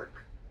lot of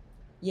work.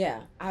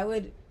 Yeah, I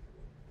would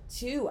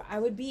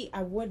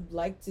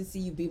like to see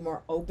you be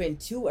more open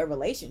to a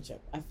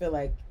relationship. I feel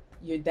like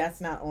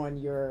that's not on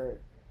your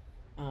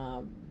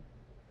that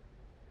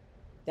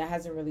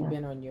hasn't really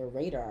been on your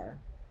radar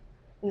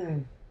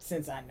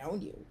since I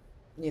known you.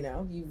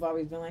 You've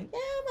always been like, yeah,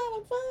 I'm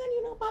having fun,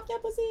 pop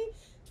that pussy,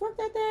 twerk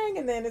that thing,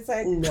 and then it's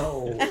like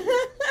No.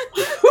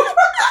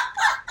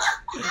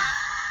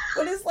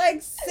 but it's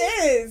like,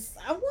 sis,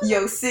 I want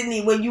Yo,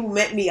 Sydney, when you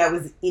met me, I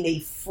was in a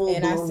full-blown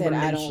and I said relationship.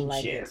 I don't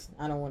like it.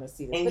 I don't want to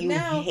see this. And but you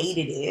now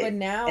hated it. but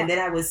now And then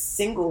I was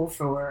single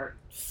for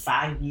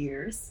 5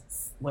 years,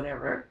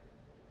 whatever.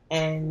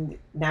 And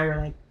now you're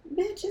like,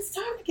 bitch, it's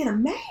time to get a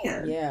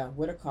man. yeah,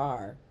 with a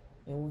car.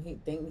 And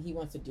when he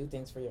wants to do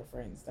things for your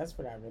friends. That's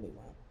what I really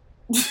want.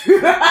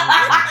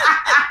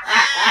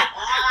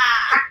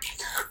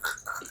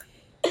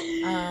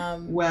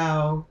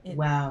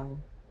 Wow.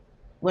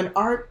 When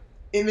art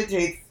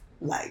imitates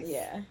life.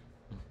 Yeah.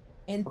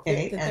 And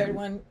Okay, the third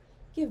one,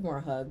 give more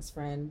hugs,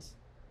 friend.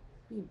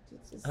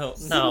 Oh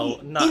no,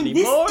 Sydney, not in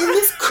anymore. This, in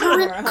this Give more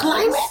current hugs.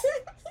 climate,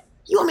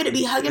 you want me to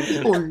be hugging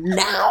people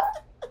now?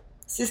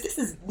 Sis, this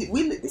is a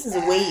wave. This is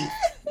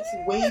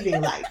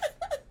waving life.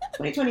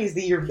 2020 is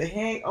the year of the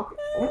hang. Okay.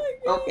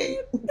 Okay.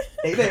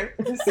 Stay there.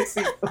 6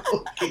 feet.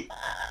 Okay.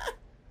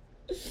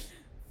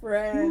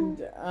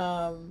 Friend,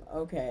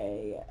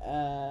 okay.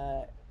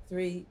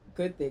 3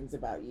 good things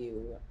about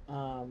you.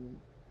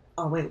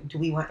 Oh wait, do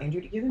we want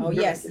Andrew to give them? Oh You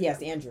don't yes, have to.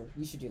 yes, Andrew,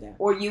 you should do that.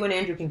 Or you and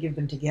Andrew can give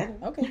them together.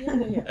 Okay,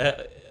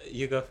 yeah.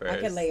 You go first. I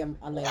can lay him.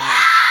 I'll lay him.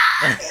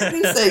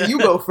 Andrew said, "You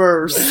go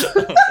first."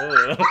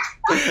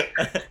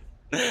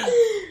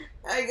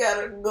 I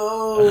gotta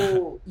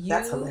go.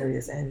 That's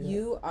hilarious, Andrew.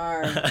 You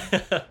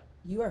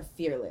are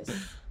fearless.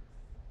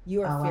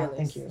 You are Oh, wow, fearless.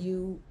 thank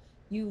you.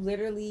 You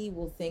literally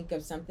will think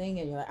of something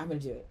and you're like, I'm gonna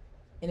do it,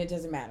 and it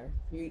doesn't matter.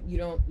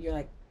 You're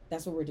like,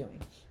 that's what we're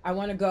doing. I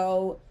want to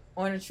go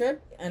on a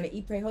trip, on an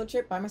Eat Pray Ho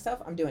trip by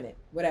myself. I'm doing it.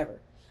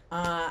 Whatever.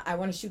 I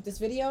want to shoot this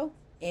video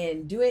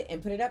and do it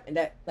and put it up, and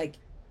that like,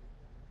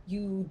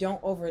 you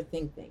don't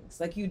overthink things.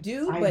 Like you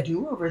do, I but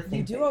do overthink.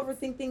 you do things.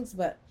 overthink things,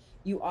 but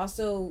you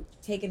also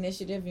take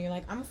initiative and you're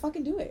like, I'm gonna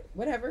fucking do it.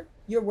 Whatever.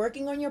 You're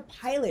working on your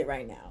pilot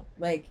right now.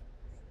 Like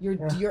you're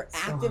it's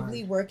so actively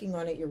hard. working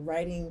on it. You're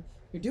writing.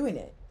 You're doing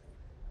it.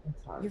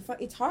 It's hard.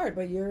 It's hard,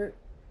 but you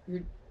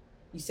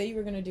say you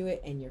were gonna do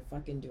it and you're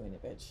fucking doing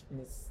it, bitch. And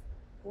it's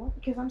Well,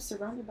 because I'm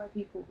surrounded by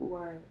people who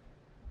are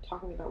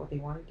talking about what they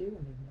want to do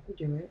and they never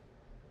do it.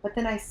 But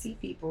then I see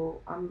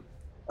people, I'm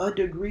a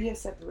degree of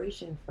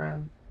separation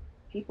from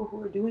people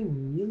who are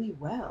doing really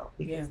well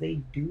because Yeah. they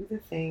do the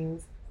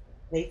things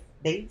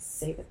they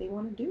say that they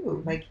want to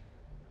do. Like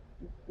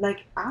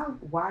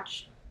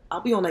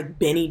I'll be on like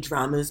Benny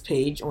Drama's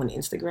page on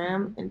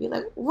Instagram and be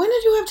like, when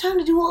did you have time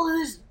to do all of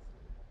this?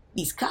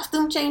 These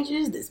costume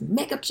changes, this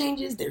makeup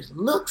changes, there's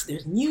looks,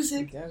 there's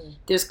music,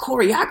 there's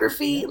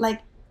choreography. Yeah.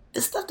 Like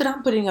the stuff that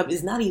I'm putting up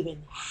is not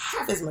even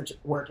half as much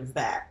work as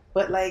that.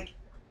 But like,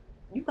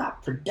 you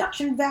got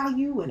production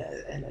value and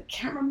a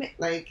cameraman.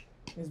 Like,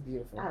 it's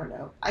beautiful. I don't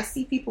know. I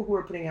see people who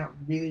are putting out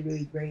really,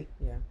 really great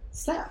Yeah.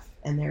 stuff,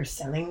 and they're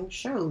selling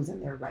shows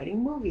and they're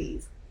writing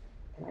movies.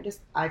 And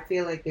I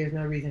feel like there's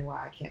no reason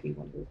why I can't be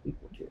one of those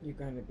people too. You're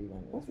gonna be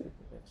one of those people,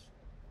 bitch.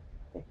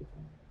 Thank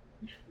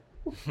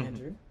you.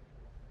 Andrew.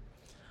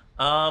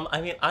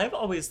 I mean, I've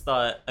always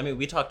thought. I mean,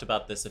 we talked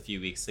about this a few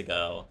weeks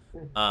ago.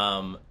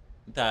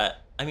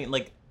 That I mean,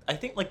 like, I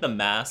think like the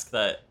mask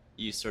that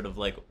you sort of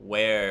like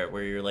wear,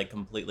 where you're like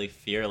completely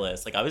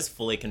fearless. Like, I was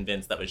fully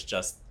convinced that was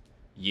just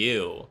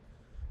you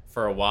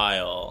for a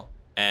while,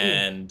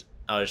 and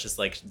I was just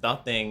like,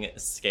 nothing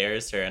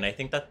scares her. And I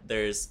think that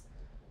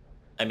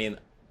I mean,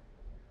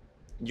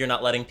 you're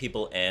not letting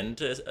people in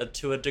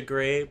to a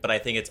degree, but I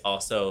think it's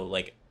also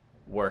like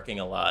working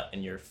a lot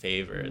in your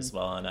favor as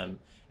well.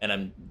 And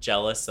I'm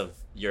jealous of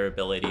your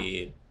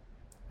ability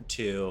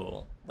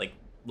to like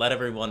let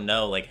everyone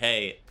know, like,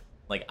 hey,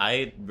 like,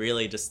 I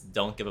really just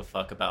don't give a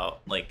fuck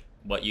about like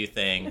what you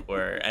think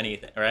or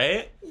anything,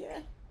 right? Yeah.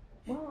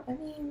 Well, I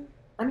mean,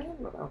 I don't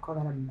know if I'll call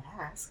that a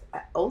mask.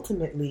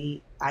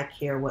 Ultimately, I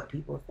care what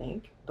people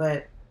think,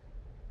 but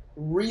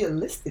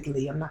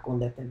realistically, I'm not going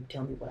to let them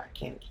tell me what I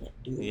can and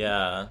can't do.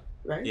 Yeah.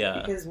 Right?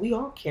 Yeah. Because we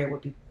all care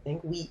what people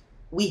think.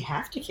 We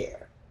have to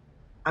care.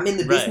 I'm in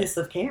the Right. business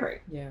of caring.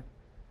 Yeah.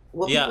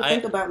 What Yeah, people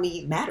think about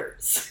me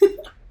matters.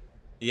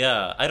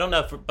 Yeah, I don't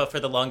know, but for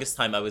the longest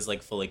time, I was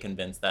like fully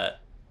convinced that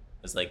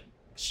it was like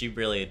she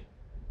really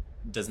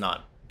does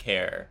not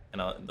care,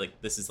 and like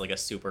this is like a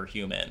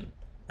superhuman.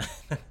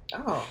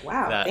 Oh,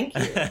 wow. That- Thank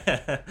you.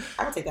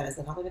 I will take that as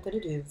a compliment that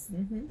it is.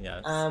 Mm-hmm.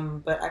 Yes.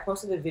 But I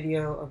posted a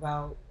video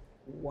about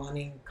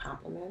wanting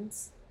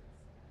compliments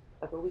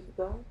like a week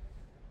ago,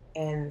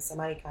 and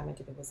somebody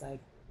commented and was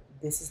like,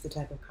 "This is the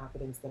type of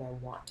confidence that I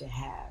want to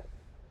have,"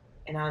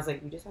 and I was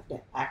like, "You just have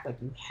to act like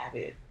you have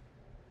it.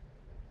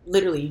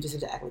 Literally, you just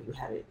have to act like you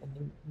have it, and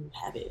then you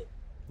have it,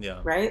 Yeah.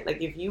 right?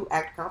 Like if you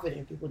act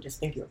confident, people just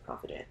think you're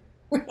confident."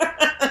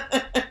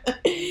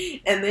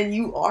 And then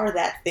you are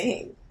that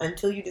thing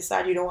until you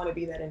decide you don't want to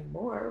be that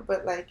anymore.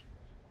 But like,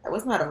 I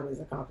was not always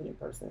a confident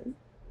person.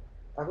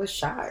 I was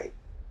shy,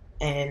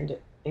 and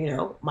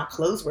my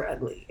clothes were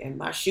ugly, and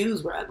my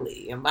shoes were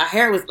ugly, and my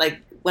hair was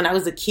like, when I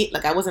was a kid,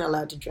 like I wasn't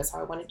allowed to dress how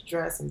I wanted to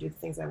dress and do the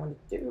things I wanted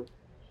to do,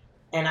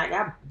 and I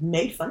got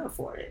made fun of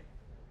for it.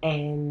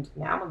 And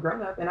now I'm a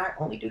grown up, and I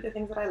only do the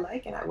things that I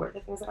like, and I wear the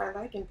things that I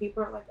like, and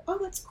people are like, "Oh,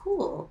 that's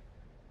cool."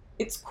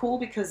 It's cool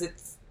because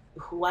it's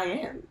who I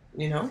am.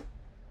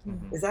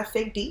 Mhm. Is that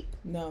fake deep?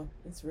 No,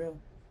 it's real.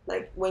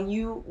 Like when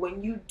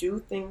you do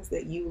things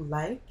that you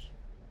like,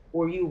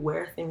 or you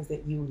wear things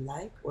that you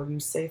like, or you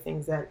say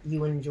things that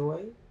you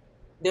enjoy,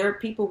 there are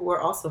people who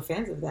are also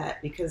fans of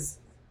that because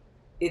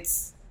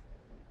it's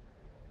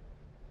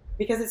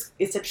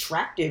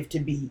attractive to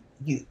be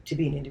you, to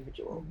be an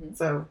individual. Mhm.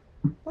 So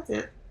that's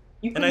it.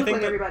 You can And I look think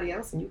like that- everybody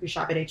else, and you can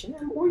shop at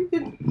H&M, or you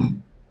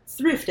can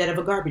thrift out of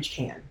a garbage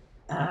can.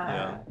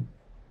 Yeah.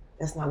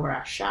 That's not where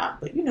I shop,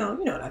 but you know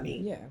what I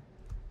mean. Yeah.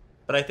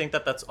 But I think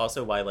that that's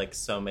also why like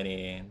so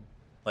many,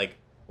 like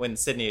when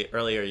Sydney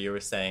earlier you were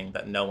saying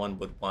that no one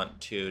would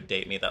want to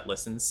date me that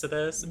listens to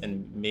this,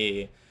 and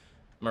me,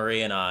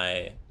 Marie and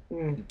I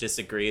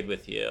disagreed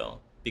with you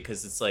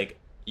because it's like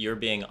you're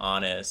being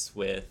honest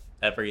with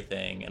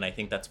everything, and I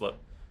think that's what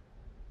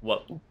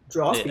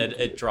Draws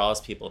it draws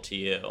people to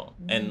you,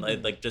 and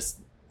like just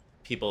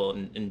people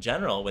in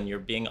general, when you're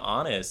being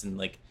honest and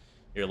like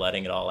you're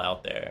letting it all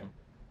out there.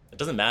 It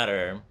doesn't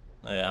matter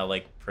how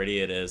like pretty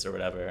it is or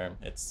whatever.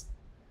 It's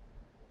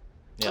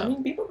I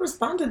mean, people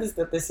respond to this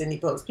stuff that Sydney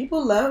posts.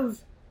 People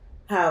love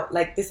how,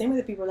 like, the same way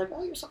that people are like,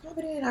 "Oh, you're so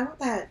confident. I want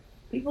that."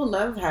 People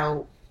love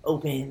how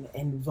open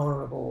and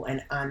vulnerable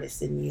and honest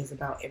Sydney is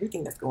about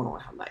everything that's going on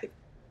in her life.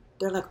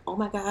 They're like, "Oh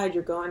my God,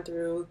 you're going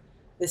through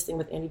this thing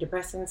with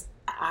antidepressants.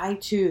 I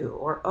too."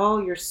 Or, "Oh,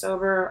 you're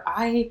sober.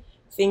 I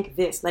think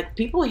this." Like,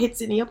 people hit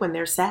Sydney up when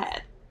they're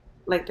sad.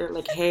 Like, they're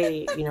like,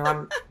 "Hey,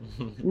 I'm."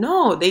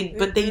 No, they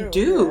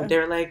do. Yeah.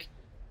 They're like,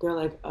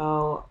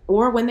 "Oh,"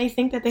 or when they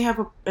think that they have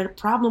a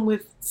problem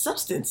with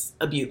substance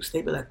abuse,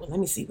 they be like, "Well, let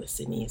me see what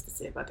Sydney has to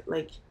say about it."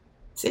 Like,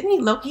 Sydney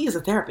low-key is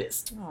a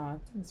therapist. Aw,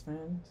 thanks,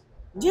 friend.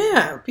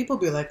 Yeah, people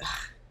be like,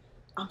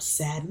 I'm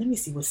sad. Let me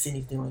see what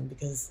Sydney's doing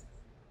because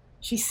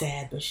she's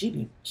sad, but she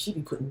be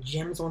putting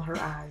gems on her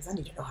eyes. I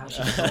need to know how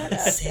she's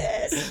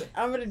sad.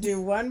 I'm gonna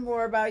do one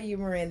more about you,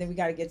 Marie, and then we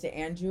got to get to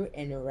Andrew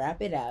and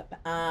wrap it up.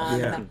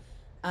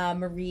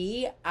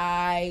 Marie,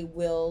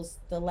 the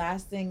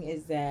last thing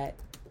is that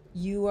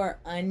you are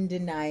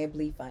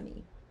undeniably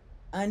funny,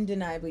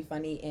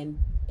 and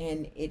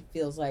it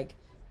feels like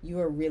you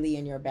are really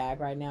in your bag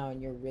right now,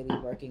 and you're really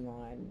working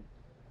on,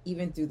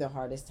 even through the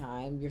hardest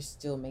time, you're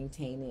still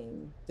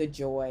maintaining the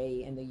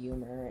joy and the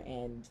humor.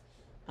 And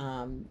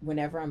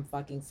whenever I'm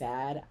fucking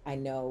sad, I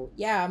know,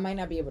 I might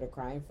not be able to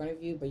cry in front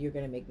of you, but you're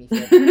gonna make me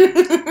feel better.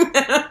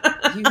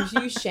 you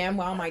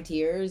ShamWow my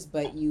tears,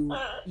 but you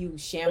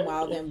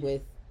ShamWow them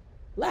with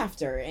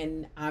laughter,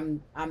 and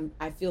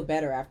I feel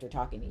better after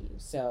talking to you.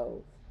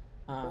 So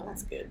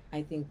that's good.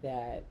 I think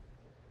that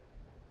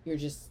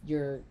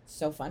you're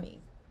so funny,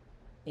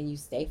 and you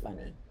stay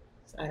funny.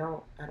 So.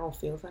 I don't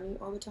feel funny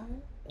all the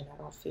time, and I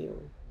don't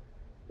feel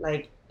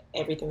like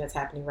everything that's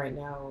happening right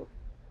now,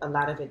 a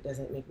lot of it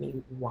doesn't make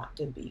me want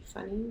to be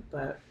funny,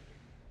 but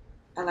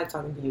I like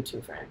talking to you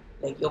too, friend.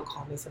 Like, you'll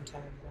call me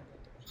sometimes, and I'm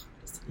like,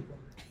 this is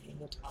and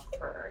we'll talk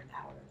for an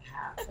hour and a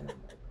half, and I'm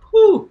like,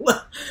 whew,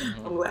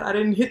 I'm glad I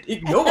didn't hit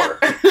ignore.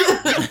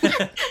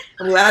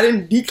 I'm glad I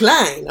didn't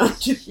decline.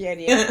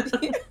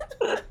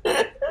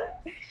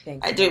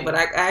 Thanks, I do, but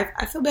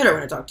I feel better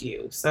when I talk to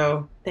you.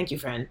 So thank you,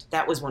 friend.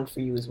 That was one for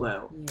you as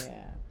well.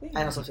 Yeah.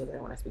 I also feel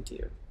better when I speak to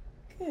you.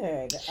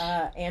 Good.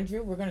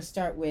 Andrew, we're going to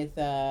start with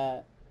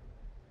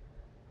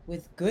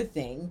good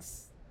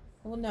things.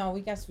 Well, no, we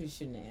guess we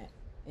shouldn't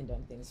end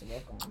on things to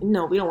work on.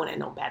 No, we don't want to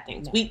end on bad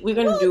things. No. We're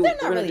going to do... They're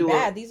not really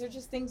bad. These are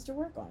just things to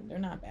work on. They're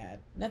not bad.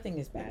 Nothing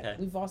is bad. Okay.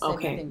 We've all said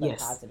nothing but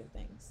positive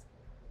things.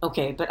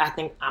 Okay, but I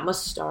think I'm going to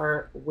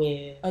start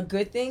with... a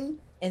good thing,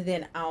 and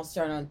then I'll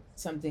start on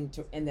something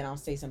and then I'll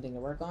say something to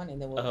work on,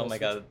 and then we'll... Oh my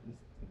God.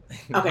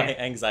 Okay. My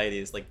anxiety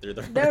is like through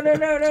the roof.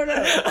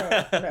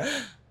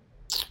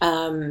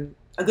 No.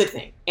 A good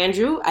thing.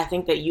 Andrew, I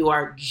think that you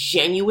are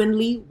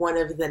genuinely one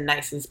of the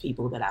nicest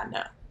people that I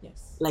know.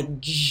 Yes.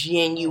 Like,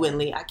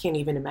 genuinely. I can't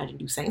even imagine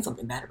you saying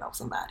something bad about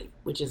somebody,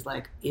 which is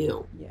like,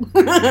 ew. Yeah.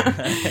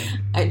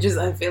 I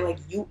feel like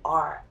you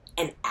are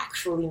an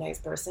actually nice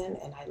person,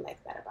 and I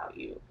like that about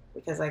you.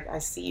 Because, like, I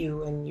see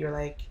you, and you're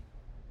like,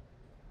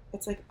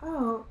 it's like,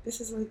 oh, this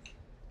is like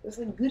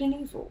good and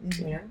evil,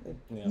 you know? Like,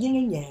 yin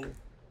and yang.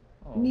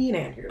 Oh. Me and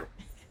Andrew.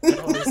 I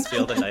don't always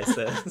feel the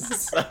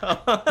nicest.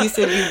 So. You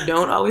said you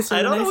don't always feel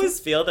I the don't nicest? always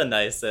feel the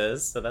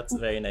nicest, so that's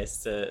very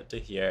nice to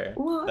hear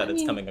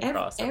it's coming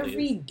across.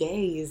 Every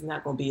day is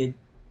not going to be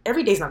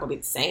every day's not going to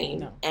be the same,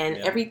 No. and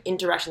every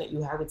interaction that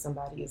you have with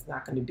somebody is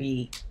not going to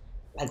be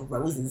like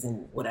roses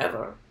and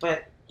whatever.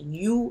 But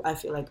you, I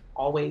feel like,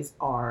 always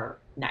are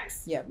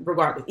nice. Yeah.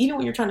 Regardless, even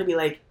when you're trying to be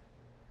like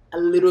a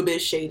little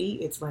bit shady,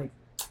 it's like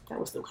that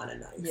was still kind of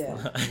nice.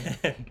 Yeah.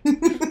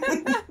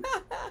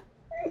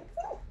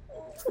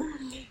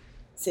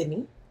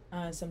 Sydney,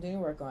 something to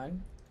work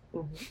on.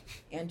 Mm-hmm.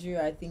 Andrew,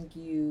 I think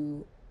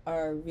you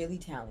are really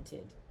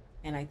talented,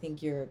 and I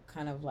think you're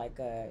kind of like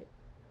a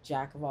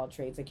jack of all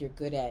trades. Like, you're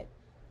good at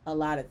a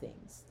lot of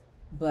things,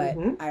 but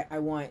I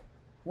want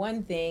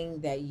one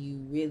thing that you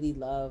really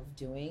love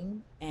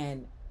doing,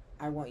 and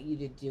I want you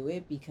to do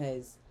it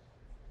because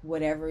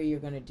whatever you're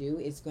going to do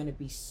is going to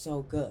be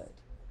so good,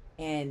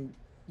 and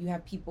you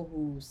have people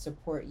who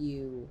support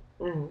you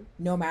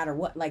no matter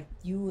what. Like,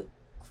 you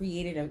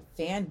created a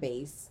fan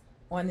base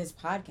on this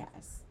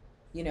podcast,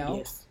 you know?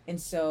 Yes.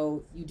 And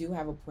so you do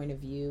have a point of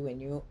view,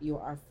 and you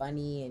are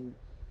funny, and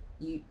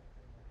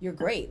you're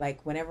great.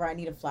 Like, whenever I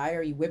need a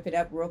flyer, you whip it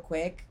up real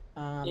quick.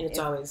 And it's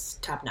always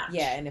top notch.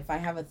 Yeah, and if I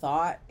have a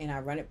thought and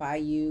I run it by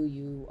you,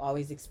 you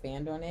always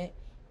expand on it.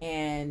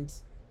 And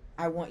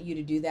I want you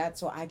to do that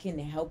so I can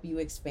help you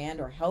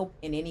expand or help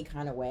in any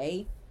kind of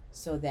way,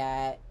 so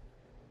that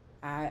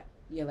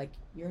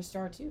you're a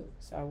star too.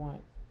 So I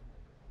want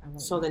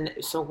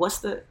So what's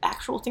the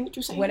actual thing that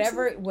you're saying?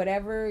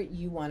 Whatever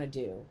you want to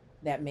do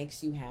that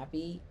makes you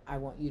happy, I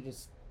want you to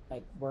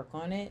like work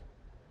on it,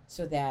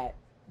 so that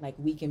like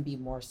we can be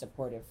more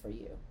supportive for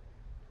you.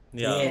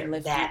 Yeah.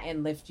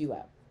 And lift you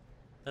up.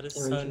 That is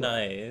so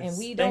nice. And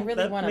we don't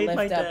really want to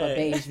lift up a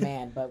beige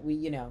man, but we,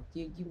 you know,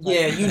 you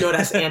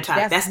that's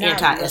anti. that's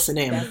anti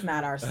S&M. That's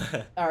not our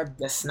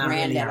that's not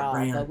brand really at our all.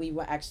 brand. But we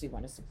actually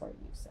want to support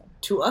you. So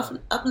to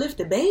uplift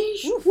the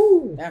beige.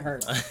 Woo. That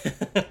hurts.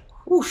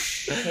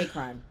 Whoosh. Hate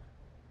crime.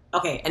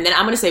 Okay, and then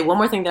I'm going to say one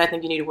more thing that I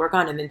think you need to work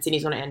on, and then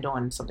Sydney's going to end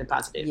on something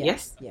positive.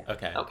 Yes? Yeah.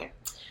 Okay.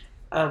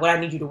 What I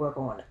need you to work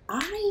on.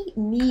 I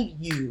need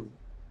you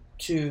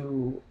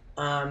to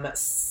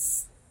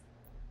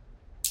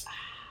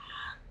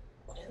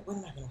what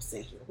am I going to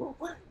say here?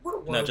 What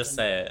No, just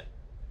say it.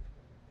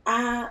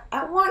 I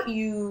want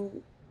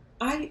you.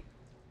 I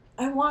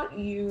want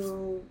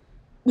you.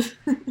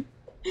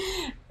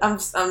 I'm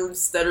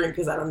stuttering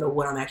because I don't know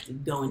what I'm actually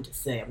going to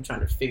say. I'm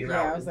trying to figure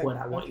out what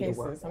I want you to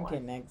work on. I'm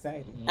getting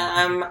excited.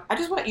 I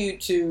just want you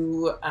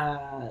to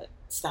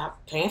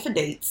stop paying for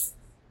dates,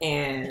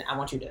 and I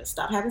want you to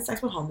stop having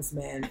sex with homeless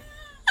men,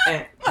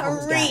 And a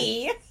homeless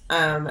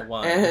guy.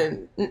 One.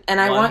 And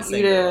I One want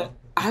you to single.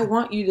 I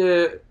want you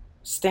to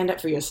stand up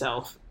for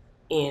yourself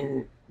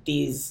in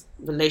these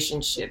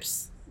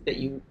relationships that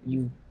you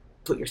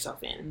put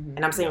yourself in. Mhm.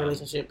 And I'm saying Yeah.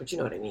 relationship, but you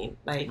know what I mean.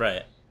 Like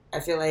Right. I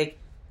feel like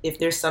if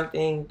there's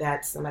something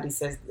that somebody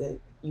says that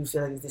you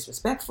feel like is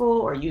disrespectful,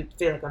 or you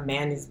feel like a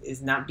man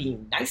is not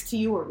being nice to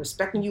you or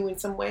respecting you in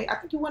some way, I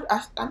think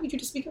I need you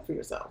to speak up for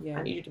yourself. Yeah.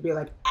 I need you to be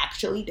like,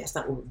 actually, that's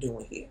not what we're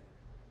doing here.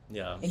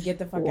 Yeah. And get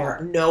the fuck Or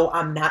out. no,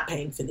 I'm not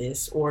paying for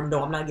this, or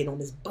no, I'm not getting on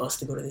this bus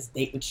to go to this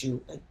date with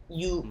you. Like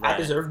I Right.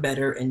 deserve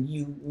better, and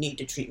you need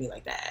to treat me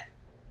like that.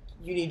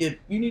 You need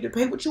to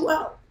pay what you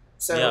owe.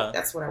 So Yeah.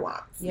 that's what I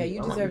want. Yeah, you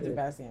I want deserve you the to-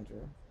 best,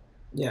 Andrew.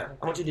 Yeah,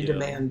 I want you to Thank you.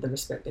 demand the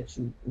respect that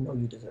you know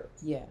you deserve.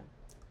 Yeah.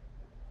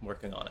 I'm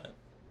working on it.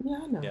 Yeah,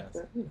 I know. Yes.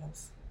 But who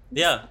knows?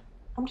 Yeah.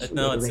 I'm just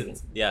No, reiterating.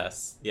 it's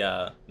yes.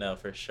 Yeah. No,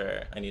 for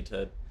sure. I need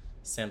to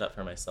stand up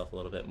for myself a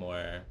little bit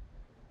more.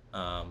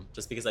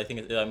 Just because I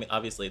think, I mean,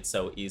 obviously it's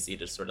so easy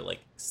to sort of like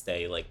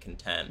stay like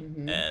content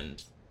Mhm.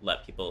 and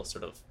let people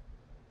sort of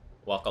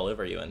walk all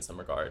over you in some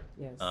regard.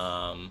 Yes.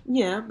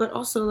 Yeah, but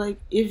also like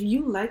if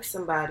you like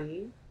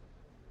somebody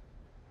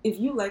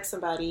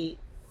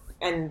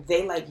and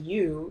they like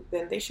you,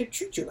 then they should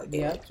treat you like they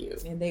Yep. like you.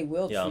 And they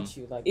will Yeah. treat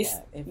you like It's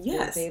that. If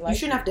yes, they you like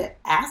shouldn't have to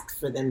ask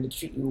for them to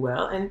treat you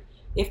well, and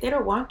if they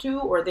don't want to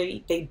or they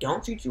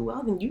don't treat you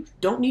well, then you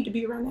don't need to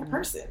be around that Mhm.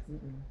 person.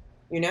 Mm-mm.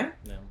 You know,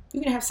 No.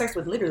 you can have sex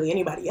with literally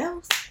anybody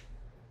else.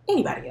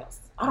 Anybody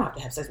else. I don't have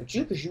to have sex with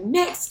you because you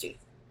nasty.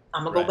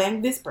 I'm gonna Right. go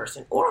bang this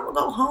person, or I'm gonna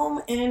go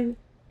home and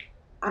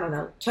I don't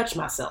know, touch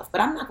myself. But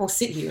I'm not gonna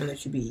sit here and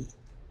let you be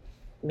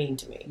mean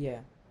to me.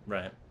 Yeah.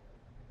 Right.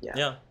 Yeah.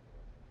 Yeah.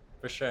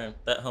 For sure.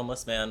 That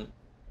homeless man,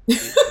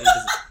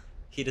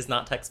 he does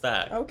not text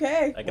back.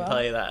 Okay. I can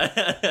tell you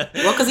that.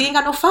 Well, because he ain't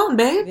got no phone,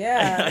 babe.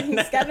 Yeah.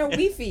 He's got no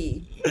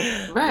Wi-Fi.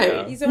 Right.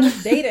 Yeah. He's on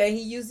his data and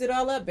he used it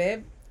all up,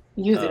 babe.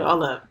 Use it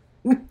all up.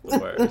 The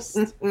worst.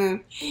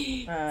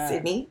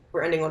 Sydney,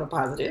 we're ending on a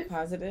positive.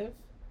 Positive.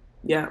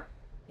 Yeah.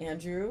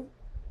 Andrew,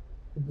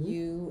 Mhm.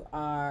 you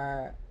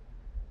are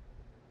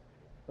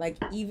like,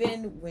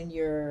 even when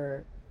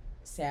you're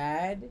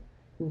sad,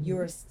 Mhm. you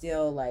are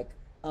still like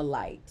a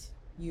light.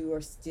 You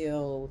are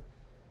still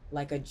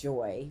like a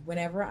joy.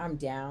 Whenever I'm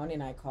down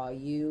and I call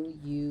you,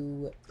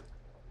 you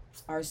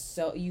are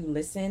so, you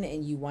listen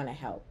and you want to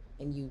help,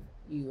 and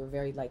you are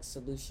very like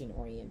solution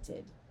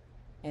oriented,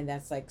 and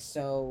that's like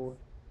so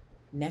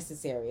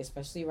necessary,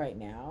 especially right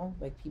now.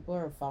 Like, people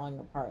are falling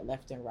apart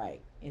left and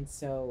right, and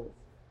so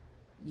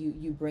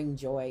you bring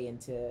joy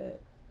into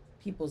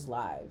people's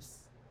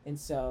lives, and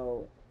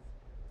so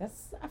I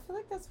feel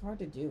like that's hard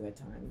to do at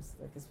times,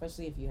 like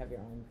especially if you have your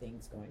own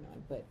things going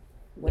on. But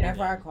whenever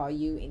Yeah. I call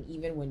you, and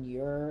even when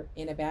you're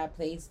in a bad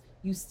place,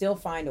 you still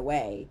find a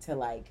way to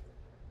like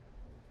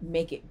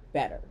make it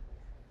better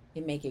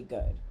and make it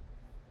good.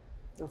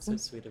 So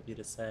sweet of you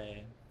to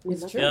say.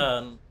 It's true.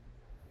 Yeah.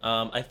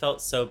 I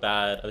felt so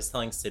bad. I was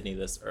telling Sydney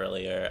this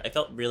earlier. I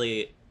felt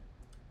really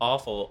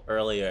awful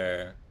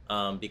earlier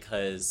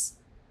because,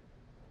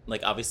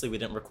 like, obviously we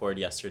didn't record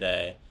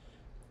yesterday,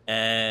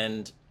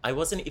 and I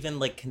wasn't even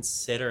like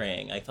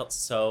considering. I felt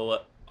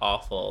so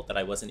awful that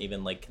I wasn't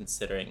even like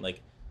considering,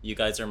 like, you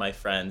guys are my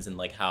friends and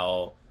like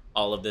how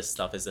all of this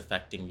stuff is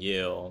affecting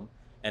you.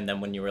 And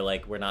then when you were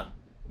like, we're not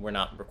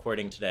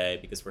recording today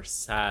because we're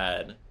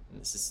sad.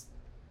 And it's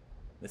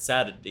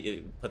sad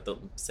to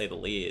say the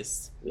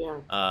least.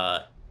 Yeah.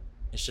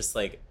 It's just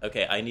like,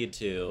 okay, I need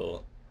to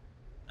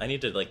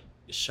like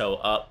show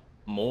up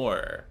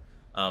more.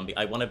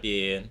 I want to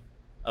be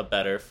a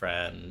better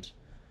friend,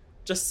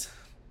 just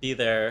be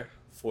there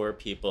for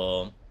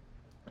people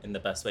in the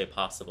best way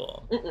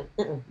possible.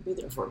 Be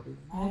there for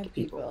all the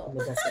people People. in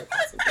the best way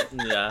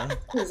possible. Yeah.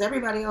 Because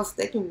everybody else,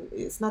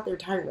 it's not their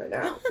time right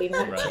now. They don't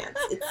have a Right.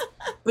 chance.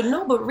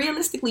 But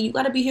realistically, you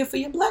got to be here for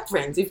your black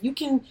friends. If you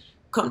can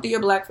come to your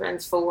black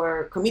friends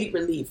for comedic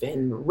relief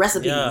and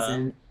recipes Yeah.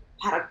 and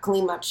how to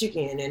clean my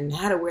chicken and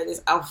how to wear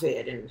this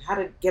outfit and how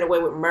to get away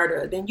with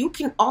murder, then you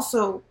can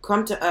also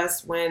come to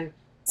us when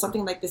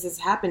something like this is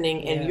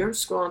happening and Yeah. you're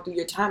scrolling through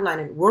your timeline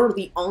and we're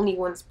the only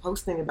ones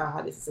posting about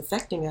how this is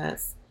affecting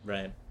us.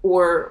 Right.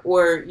 Or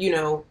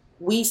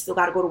we still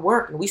got to go to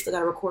work and we still got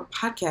to record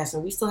podcasts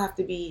and we still have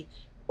to be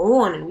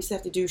on and we still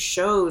have to do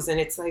shows, and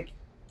it's like,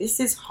 this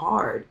is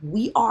hard.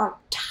 We are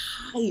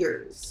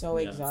tired. So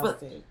Yeah.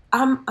 exhausted.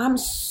 I'm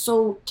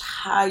so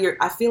tired.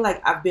 I feel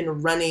like I've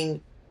been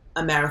running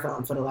a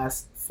marathon for the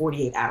last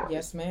 48 hours.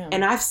 Yes, ma'am.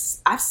 And I've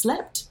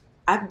slept.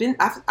 I've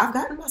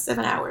gotten my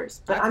 7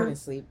 hours, but I couldn't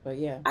sleep, but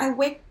yeah. I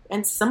wake,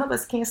 and some of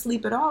us can't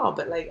sleep at all,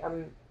 but like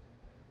I'm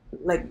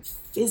like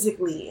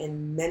physically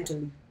and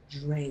mentally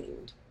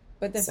drained.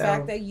 But the So-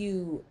 fact that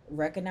you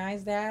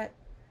recognize that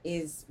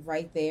is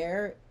right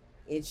there.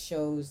 It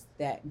shows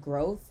that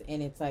growth,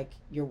 and it's like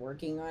you're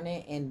working on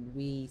it, and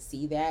we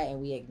see that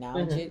and we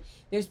acknowledge Mhm. it.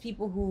 There's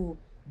people who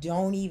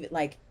don't even,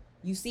 like,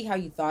 you see how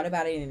you thought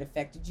about it and it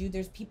affected you.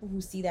 There's people who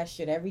see that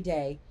shit every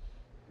day.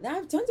 I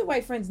have tons of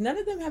white friends. None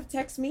of them have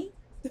texted me.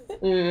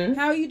 Mhm.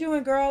 How are you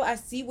doing, girl? I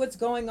see what's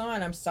going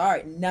on. I'm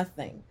sorry.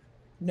 Nothing.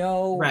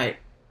 No. Right.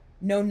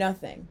 No,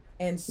 nothing.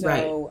 And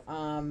so,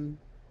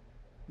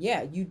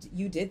 yeah,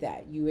 you did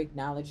that. You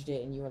acknowledged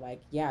it, and you were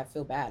like, "Yeah, I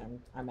feel bad.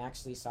 I'm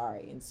actually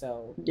sorry." And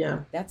so,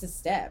 Yeah. that's a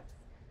step.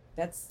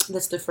 That's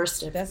the first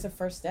step. that's the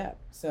first step.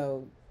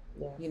 So,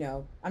 Yeah. you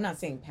know, I'm not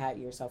saying pat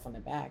yourself on the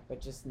back,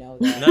 but just know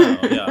that.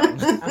 No,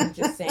 yeah. I'm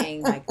just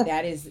saying, like,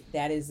 that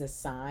is a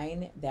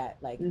sign that,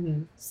 like,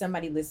 Mhm.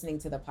 somebody listening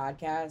to the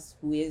podcast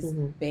who is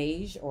Mhm.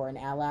 beige or an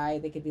ally,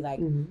 they could be like,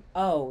 Mhm.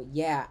 oh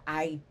yeah,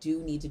 I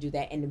do need to do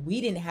that, and we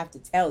didn't have to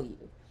tell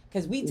you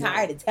because we Yeah.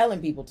 tired of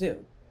telling people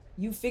too.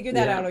 You figured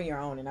that Yeah. out on your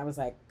own, and I was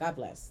like, God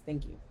bless,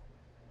 thank you.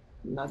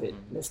 Love it,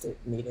 missed it,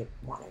 need it,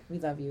 want it. We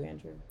love you,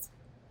 Andrew.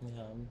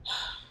 Yeah.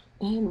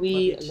 And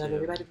we Love you love too.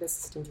 everybody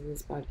listening to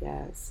this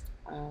podcast.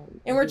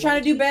 And we're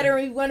trying to do better,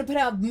 and and we want to put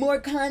out more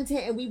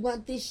content, and we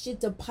want this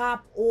shit to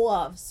pop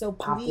off. So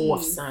pop please,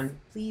 off, son.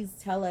 please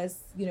tell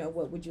us, you know,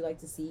 what would you like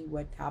to see,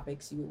 what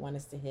topics you would want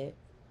us to hit.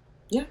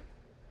 Yeah.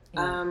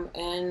 And-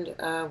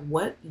 And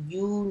what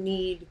you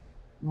need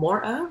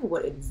more of,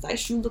 what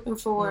advice you looking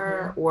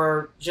for, Mm-hmm.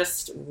 or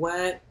just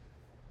what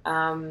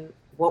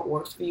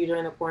works for you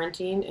during the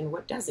quarantine and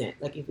what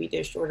doesn't. Like if we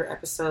did shorter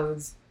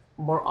episodes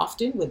more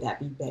often, would that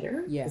be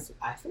better? Yeah. 'Cause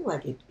I feel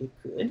like it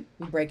could.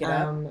 we break it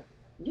up,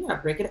 Yeah,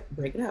 break it up,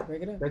 break it up,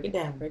 break it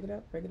down, break it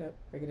up, break it up,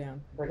 break it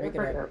down, break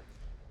it up.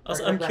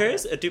 Also, Right, I'm right,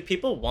 curious, right. do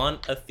people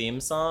want a theme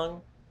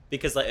song?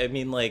 Because, like, I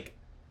mean, like,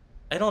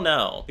 I don't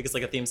know. Because,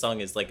 like, a theme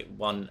song is, like,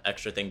 one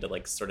extra thing to,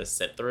 like, sort of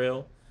sit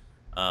through.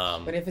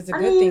 But if it's a I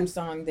good mean- theme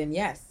song, then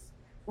yes.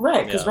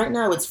 Right, because Yeah. right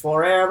now it's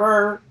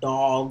Forever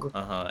Dog.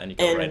 And you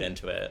go And- right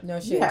into it. No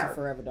shade Yeah. to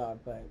Forever Dog,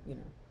 but you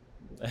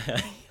know.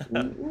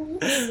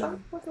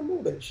 Like a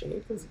little bit of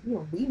shade because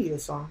we need a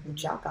song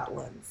and y'all got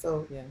one.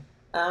 So Yeah.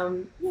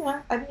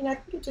 yeah. I mean, I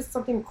think it's just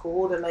something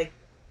cool to like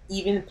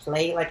even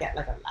play like at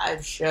like a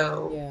live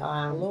show.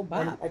 Yeah, a little and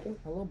bop. I guess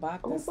A little bop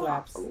a that little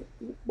bop, slaps. a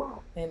little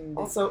bop. And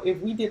Also, if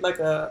we did like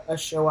a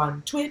show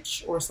on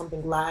Twitch or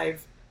something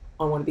live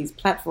on one of these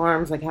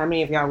platforms, like how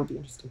many of y'all would be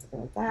interested in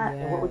something like that?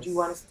 And what would you Yes.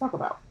 want us to talk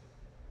about?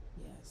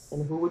 yes.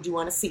 And who would you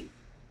want to see?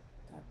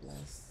 God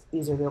bless.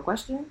 These are real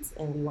questions,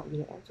 and we want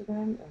you to answer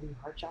them, and we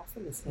heart y'all for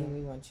And listening.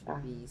 we want you to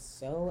be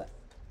so,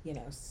 you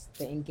know,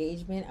 the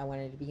engagement, I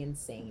want it to be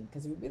insane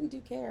because we really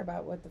do care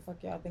about what the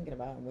fuck y'all thinking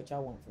about and what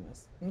y'all want from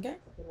us. Okay?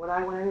 And what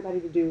I want everybody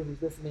to do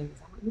who's listening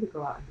is I want you to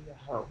go out and be a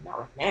hoe. Not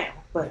right now,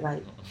 but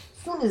like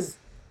as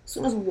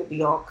soon as we get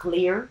be all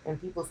clear and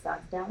people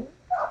start down,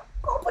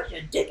 go put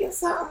your dick in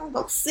something,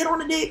 go sit on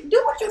the dick,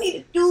 do what you need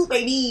to do,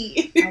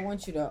 baby. I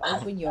want you to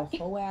open your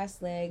whole ass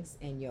legs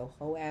and your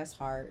whole ass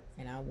heart,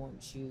 and I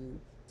want you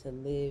to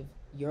live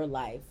your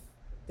life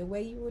the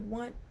way you would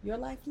want your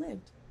life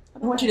lived. I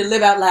want you to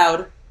live out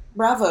loud.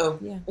 Bravo.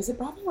 Yeah. Is it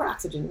Bravo or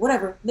Oxygen?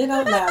 Whatever. Live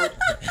out loud.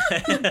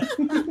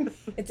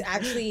 It's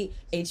actually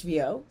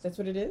HBO. That's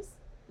what it is.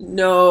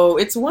 No,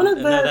 it's one of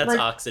the No, that's like,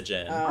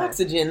 Oxygen.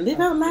 Oxygen. Live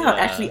out loud.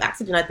 Yeah. Actually,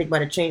 Oxygen I think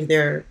might have changed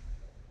their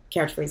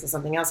catchphrase to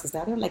something else because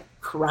now they're like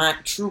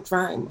true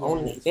crime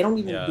only. They don't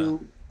even Yeah.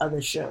 do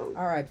other shows.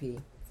 R.I.P.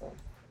 So,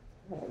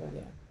 whatever.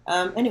 Yeah.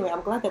 Anyway,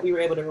 I'm glad that we were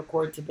able to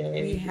record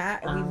today. We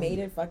made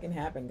it fucking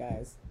happen,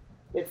 guys.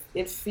 It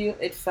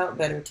felt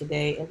better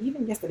today, and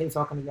even yesterday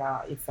talking to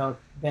y'all, it felt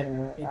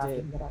better It after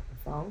did. we got off the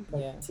phone. But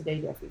Yeah.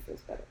 today definitely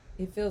feels better.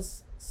 It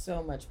feels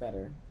so much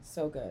better.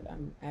 So good.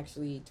 I'm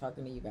actually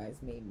talking to you guys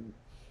made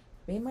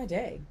my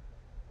day.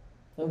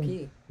 Low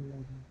key.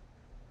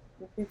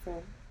 Okay,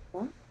 friend.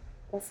 Well,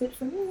 that's it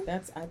for me. I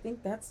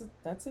think that's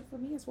it for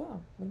me as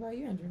well. What about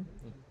you, Andrew?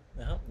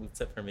 No,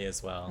 that's it for me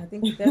as I well.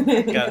 think that I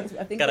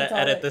think Gotta that's all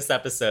edit that- this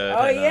episode.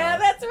 Oh and, yeah,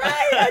 that's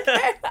right.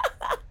 Okay.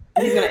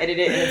 He's gonna edit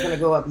it, and it's gonna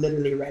go up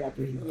literally right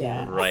after he's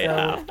Yeah. done. Right So,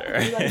 after.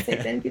 we want to say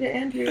thank you to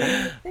Andrew.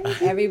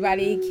 Thank you.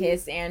 Everybody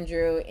kiss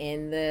Andrew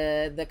in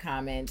the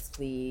comments,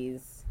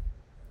 please.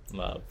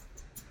 Love.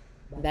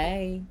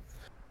 Bye.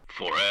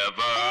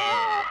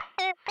 Forever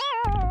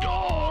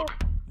Dog.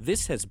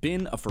 This has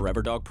been a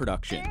Forever Dog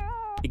production.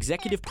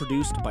 Executive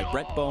produced by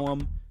Brett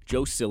Boehm,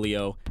 Joe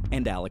Cilio,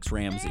 and Alex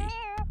Ramsey.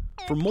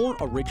 For more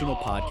original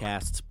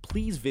podcasts,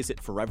 please visit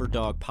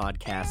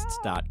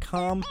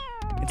foreverdogpodcasts.com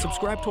and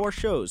subscribe to our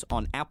shows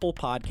on Apple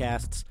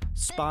Podcasts,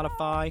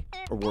 Spotify,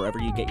 or wherever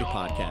you get your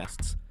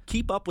podcasts.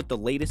 Keep up with the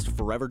latest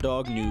Forever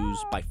Dog news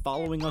by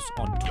following us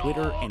on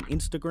Twitter and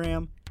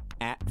Instagram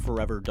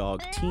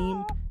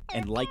 @ForeverDogTeam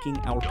and liking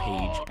our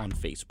page on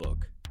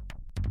Facebook.